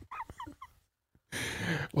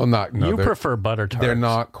 Well, you prefer butter tarts. They're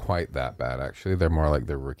not quite that bad, actually. They're more like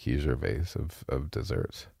the Ricky Gervais of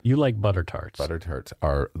desserts. You like butter tarts. Butter tarts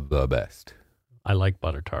are the best. I like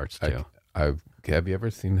butter tarts, too. Have you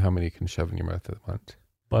ever seen how many you can shove in your mouth at once?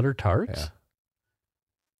 Butter tarts? Yeah.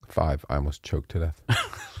 5. I almost choked to death.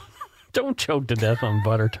 Don't choke to death on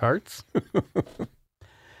butter tarts.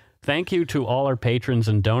 Thank you to all our patrons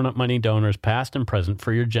and Donut Money donors, past and present,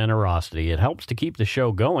 for your generosity. It helps to keep the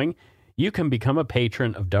show going. You can become a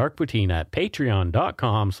patron of Dark Poutine at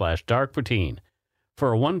patreon.com/darkpoutine.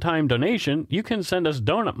 For a one-time donation, you can send us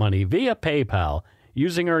donut money via PayPal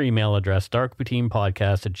using our email address,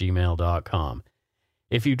 darkpoutinepodcast@gmail.com.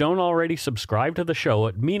 If you don't already subscribe to the show,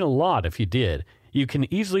 it'd mean a lot if you did. You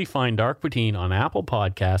can easily find Dark Poutine on Apple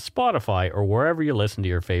Podcasts, Spotify, or wherever you listen to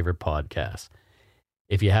your favorite podcasts.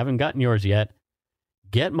 If you haven't gotten yours yet,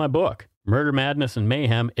 get my book, Murder, Madness, and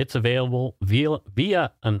Mayhem. It's available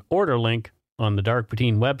via an order link on the Dark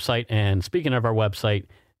Poutine website. And speaking of our website,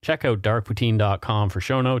 check out darkpoutine.com for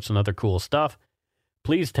show notes and other cool stuff.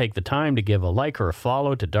 Please take the time to give a like or a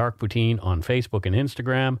follow to Dark Poutine on Facebook and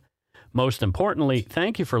Instagram. Most importantly,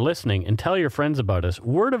 thank you for listening and tell your friends about us.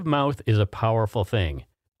 Word of mouth is a powerful thing.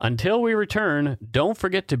 Until we return, don't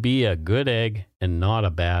forget to be a good egg and not a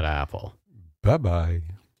bad apple. Bye-bye.